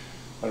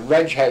 And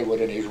Reg Hayward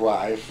and his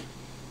wife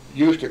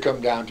used to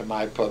come down to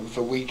my pub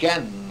for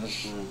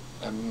weekends.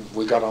 And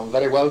we got on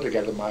very well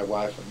together, my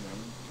wife and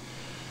them.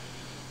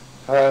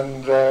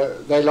 And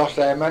they lost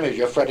their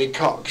manager, Freddie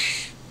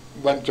Cox,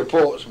 went to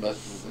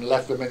Portsmouth and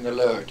left them in the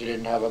lurch. He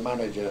didn't have a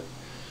manager.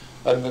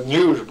 And the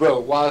news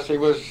broke whilst he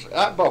was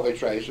at Bovey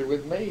Tracy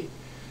with me.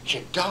 He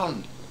said,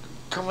 "Don,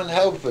 come and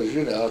help us,"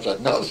 you know. I said,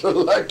 "Not so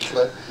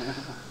likely."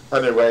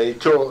 Anyway, he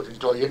talked and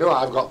talked. "You know,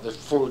 I've got the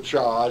full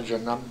charge,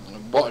 and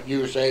what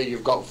you say,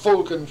 you've got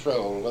full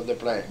control of the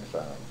playing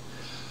side."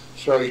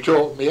 So he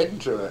talked me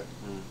into it.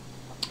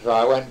 So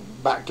I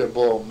went back to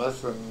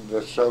Bournemouth and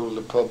sold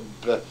the pub,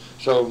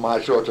 sold my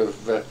sort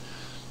of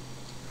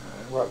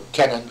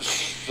tenant's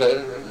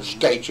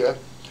stature,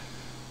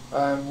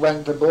 and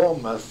went to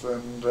Bournemouth,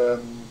 and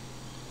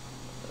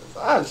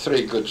I had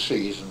 3 good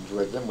seasons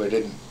with them. We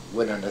didn't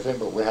win anything,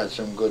 but we had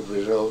some good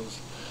results.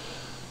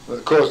 And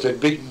of course, they'd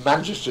beaten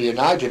Manchester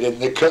United in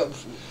the Cup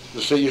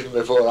the season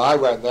before I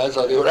went there,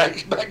 so they were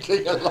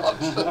expecting a lot.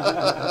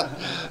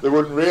 They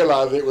wouldn't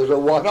realise it was a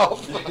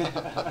one-off.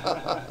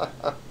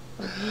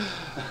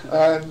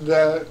 And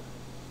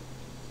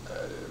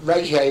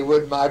Reg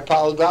Haywood, my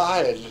pal,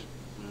 died.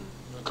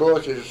 Of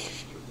course,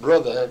 his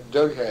brother,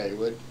 Doug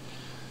Haywood,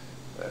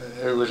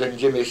 who was in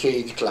Jimmy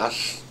Seed's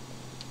class,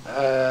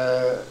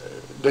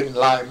 didn't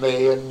like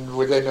me, and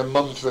within a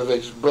month of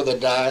his brother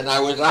dying, I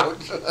was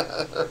out.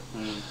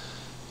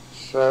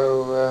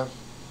 So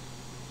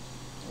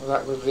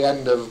that was the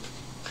end of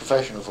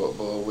professional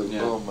football with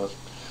Bournemouth.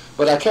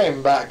 But I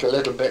came back a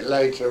little bit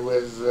later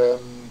with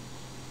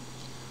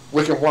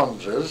Wycombe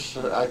Wanderers.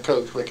 I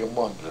coached Wycombe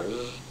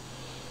Wanderers.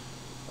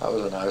 That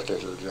was a nice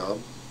little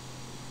job.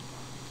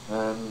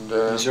 And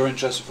is your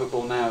interest in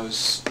football now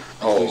as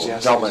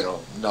enthusiastic?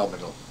 Nominal.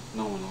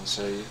 Nominal,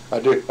 so you... I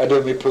do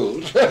my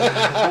pools.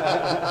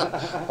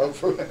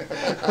 Hopefully.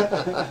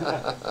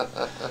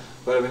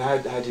 But I mean, how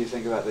do you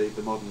think about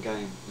the modern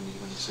game when you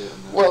see it?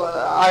 Well,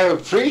 I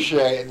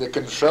appreciate the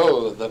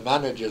control that the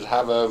managers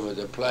have over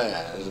the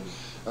players,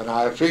 and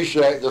I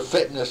appreciate the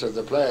fitness of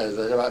the players.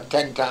 They're about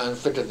 10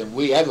 times fitter than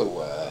we ever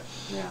were,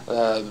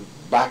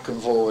 back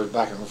and forward.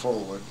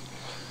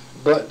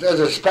 But as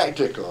a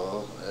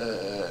spectacle,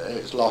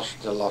 it's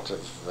lost a lot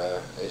of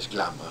its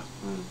glamour.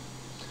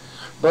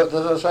 But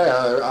as I say,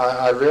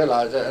 I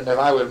realise that, and if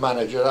I was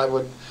manager, I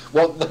would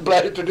want the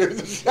player to do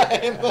the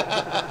same.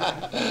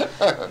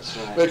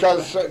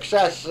 Because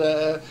success,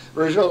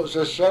 results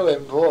are so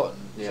important.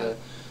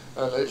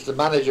 And it's the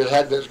manager's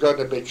head that's going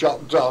to be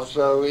chopped off,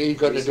 so he's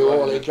going to do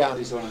all he can.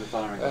 He's one of the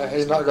firing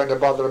he's not going to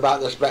bother about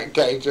the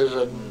spectators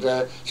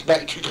and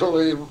spectacle.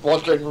 He's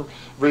wanting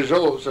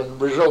results, and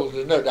results,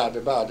 there's no doubt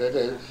about it,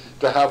 is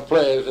to have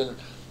players in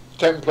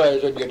 10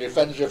 players in your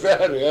defensive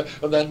area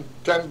and then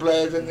 10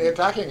 players in the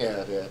attacking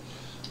area.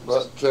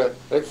 But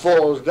it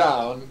falls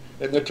down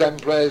in the 10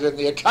 players in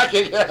the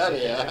attacking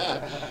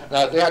area.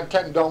 Now, if they had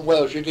 10 Don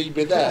Welsh, he'd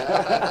be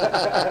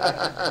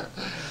there.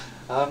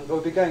 We'll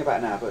be going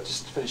back now, but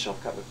just to finish off,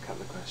 a couple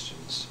of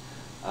questions.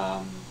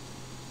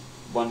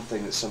 One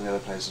thing that some of the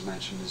other players have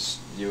mentioned is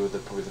you were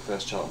probably the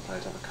first Charlton player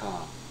to have a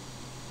car.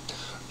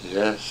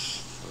 Yes.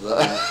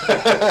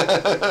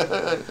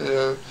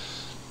 Yeah.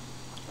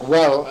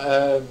 Well,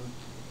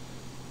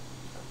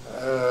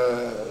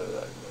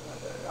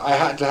 I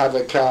had to have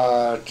a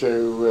car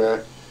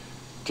to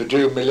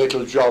do my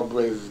little job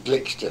with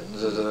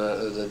Glixton's as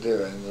a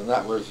doing, and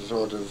that was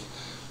sort of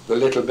the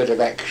little bit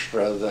of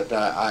extra that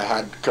I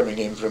had coming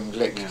in from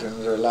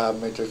Glixton's allowed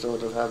me to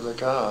sort of have the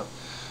car.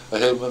 A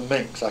Hillman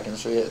Minx, I can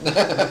see it.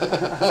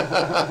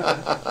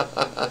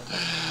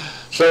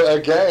 So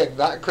again,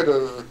 that could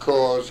have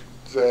caused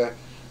a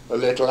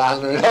little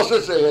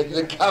animosity in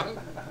the camp.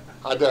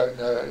 I don't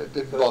know, it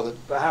didn't bother.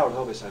 But Harold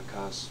Hobbs had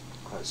cars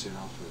quite soon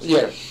afterwards.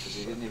 Yes.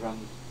 Because didn't he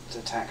run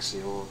a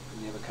taxi, or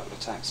didn't he have a couple of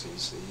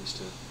taxis that he used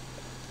to...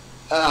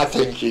 I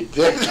think he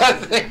did. I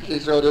think he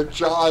sort of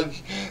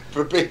charged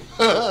for people.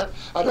 I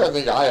don't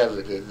think I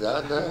ever did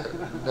that.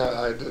 No,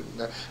 I didn't.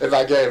 If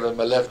I gave him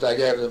a lift, I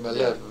gave him a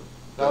lift.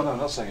 No, I'm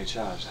not saying you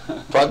charged.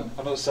 Pardon?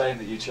 I'm not saying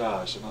that you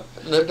charged.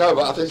 No, but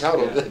I think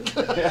Harold did.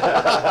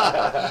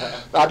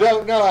 I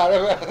don't know.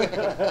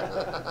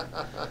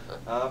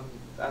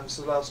 And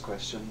so the last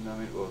question, I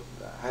mean,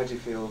 how do you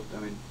feel, I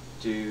mean,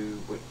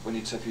 when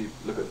you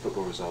look at the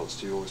football results,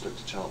 do you always look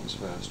to Charlton's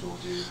first, or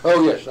do you...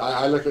 Oh yes,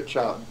 I look at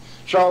Charlton.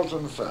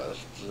 Charlton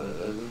first.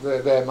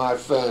 They're my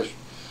first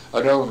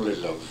and only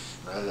love.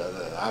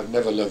 I've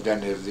never loved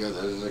any of the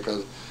others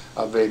because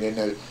I've been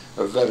in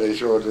a very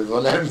sort of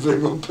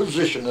unenviable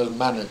position as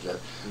manager.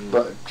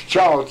 But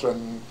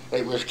Charlton,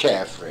 it was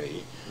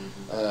carefree.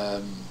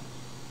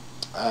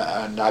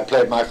 And I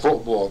played my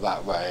football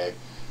that way.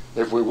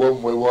 If we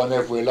won, we won.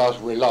 If we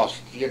lost, we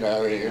lost. You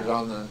know, it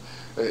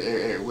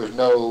was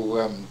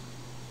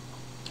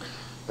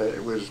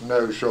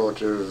no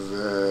sort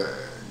of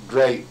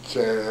great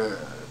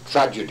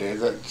tragedy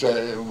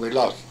that we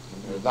lost.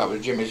 That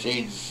was Jimmy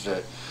Seed's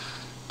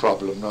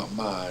problem, not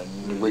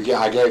mine.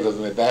 I gave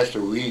him my best,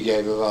 or we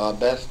gave him our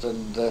best,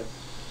 and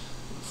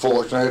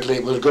fortunately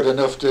it was good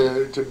enough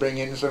to bring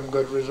in some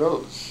good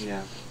results.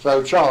 Yeah.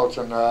 So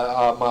Charlton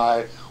are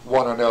my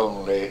one and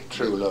only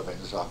true love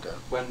in soccer.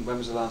 When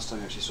was the last time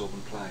you actually saw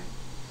them play?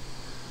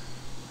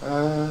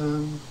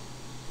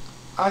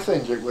 I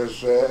think it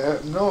was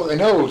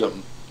in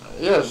Oldham.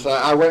 Yes,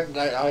 I went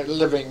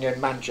living in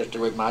Manchester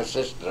with my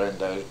sister in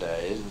those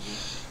days,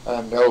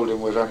 and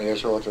Oldham was only a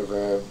sort of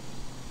a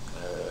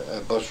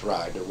bus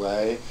ride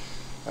away.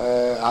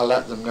 I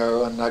let them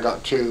know, and I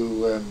got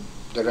 2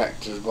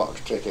 director's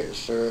box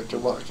tickets to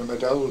watch them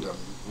at Oldham.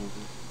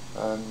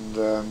 And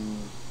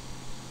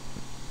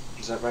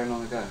was that very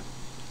long ago?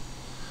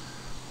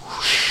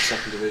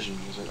 Second division,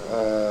 was it?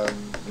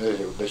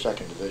 It would be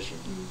second division.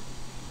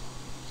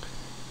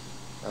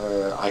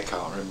 I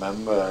can't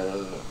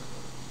remember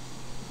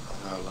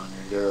how long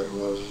ago it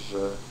was.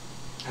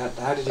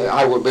 How did you...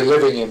 I would be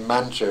living in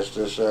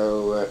Manchester,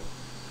 so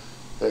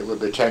it would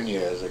be 10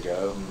 years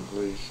ago at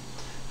least.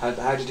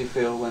 How did you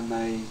feel when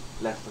they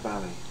left the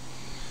valley?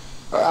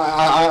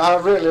 I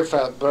really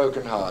felt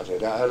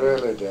broken-hearted. I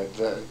really did.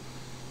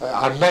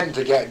 I meant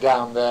to get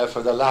down there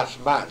for the last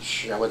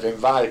match. I was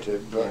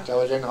invited, but I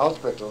was in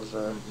hospital,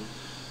 so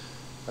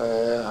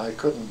I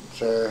couldn't,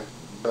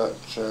 but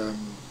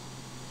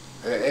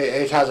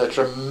it had a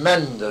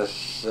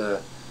tremendous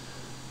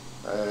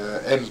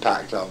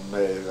impact on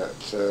me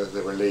that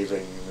they were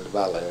leaving the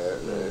valley.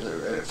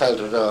 It felt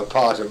as though a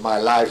part of my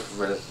life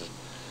was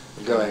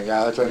going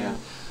out, and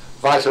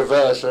vice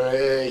versa,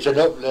 it's an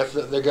uplift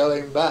that they're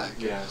going back.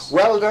 Yes.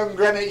 Well done,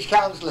 Greenwich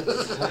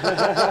councillors. But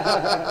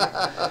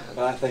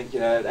I think, you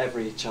know,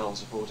 every Charlton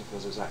supporter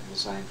feels exactly the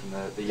same, from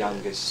the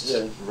youngest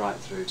right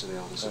through to the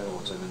older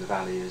supporter. I mean, the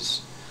Valley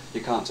is,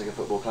 you can't take a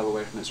football club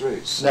away from its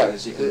roots. No,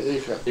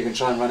 you can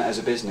try and run it as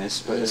a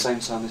business, but at the same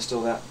time there's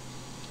still that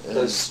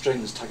those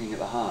strings tugging at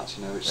the heart,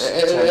 you know. Which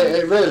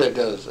it really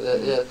does.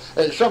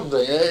 It's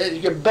something.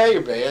 It's a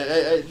baby.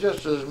 It's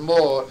just as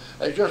more.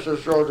 It's just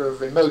as sort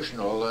of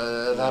emotional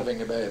as having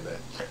a baby.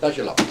 That's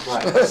your lot.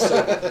 Right.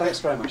 So, thanks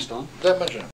very much, Don. Don't mention it.